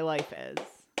what my life is.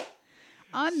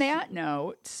 On that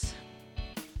note,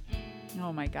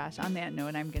 oh my gosh, on that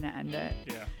note, I'm going to end it.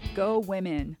 Yeah. Go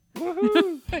women.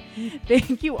 Woohoo!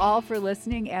 Thank you all for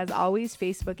listening. As always,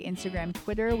 Facebook, Instagram,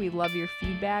 Twitter. We love your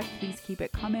feedback. Please keep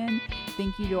it coming.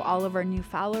 Thank you to all of our new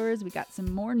followers. We got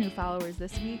some more new followers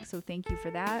this week, so thank you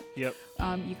for that. Yep.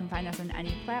 You can find us on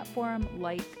any platform.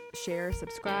 Like, share,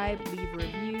 subscribe, leave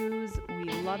reviews.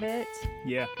 We love it.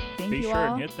 Yeah. Thank you Be sure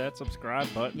all. and hit that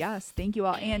subscribe button. Yes, thank you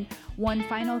all. And one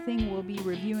final thing we'll be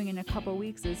reviewing in a couple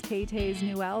weeks is Tay-Tay's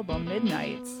new album,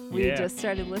 Midnights. We just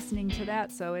started listening to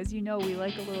that, so as you know, we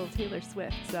like a little Taylor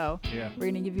Swift. So we're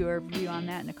going to give you a review on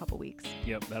that in a couple weeks.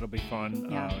 Yep, that'll be fun.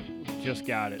 Yeah. Just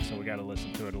got it, so we got to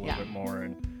listen to it a little bit more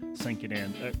and sink it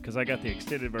in. Because I got the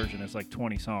extended version. It's like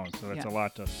 20 songs, so that's a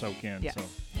lot to soak in. Yes, so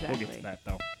we'll get to that,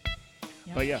 though.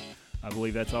 Yep. But yeah, I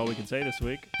believe that's all we can say this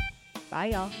week. Bye,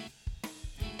 y'all.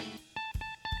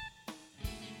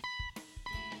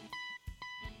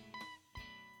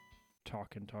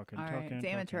 Talking. All right, it's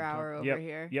amateur hour over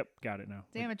here. Yep, got it now.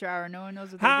 It's amateur hour. No one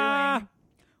knows what they're doing.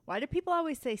 Why do people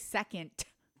always say second?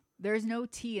 There's no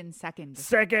T in second.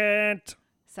 Second.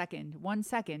 1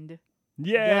 second.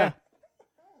 Yeah.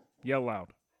 Yell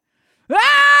loud.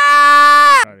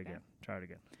 Ah! Try it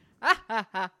again. Ha ha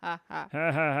ha ha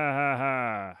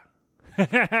ha. Ha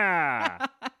ha ha ha ha.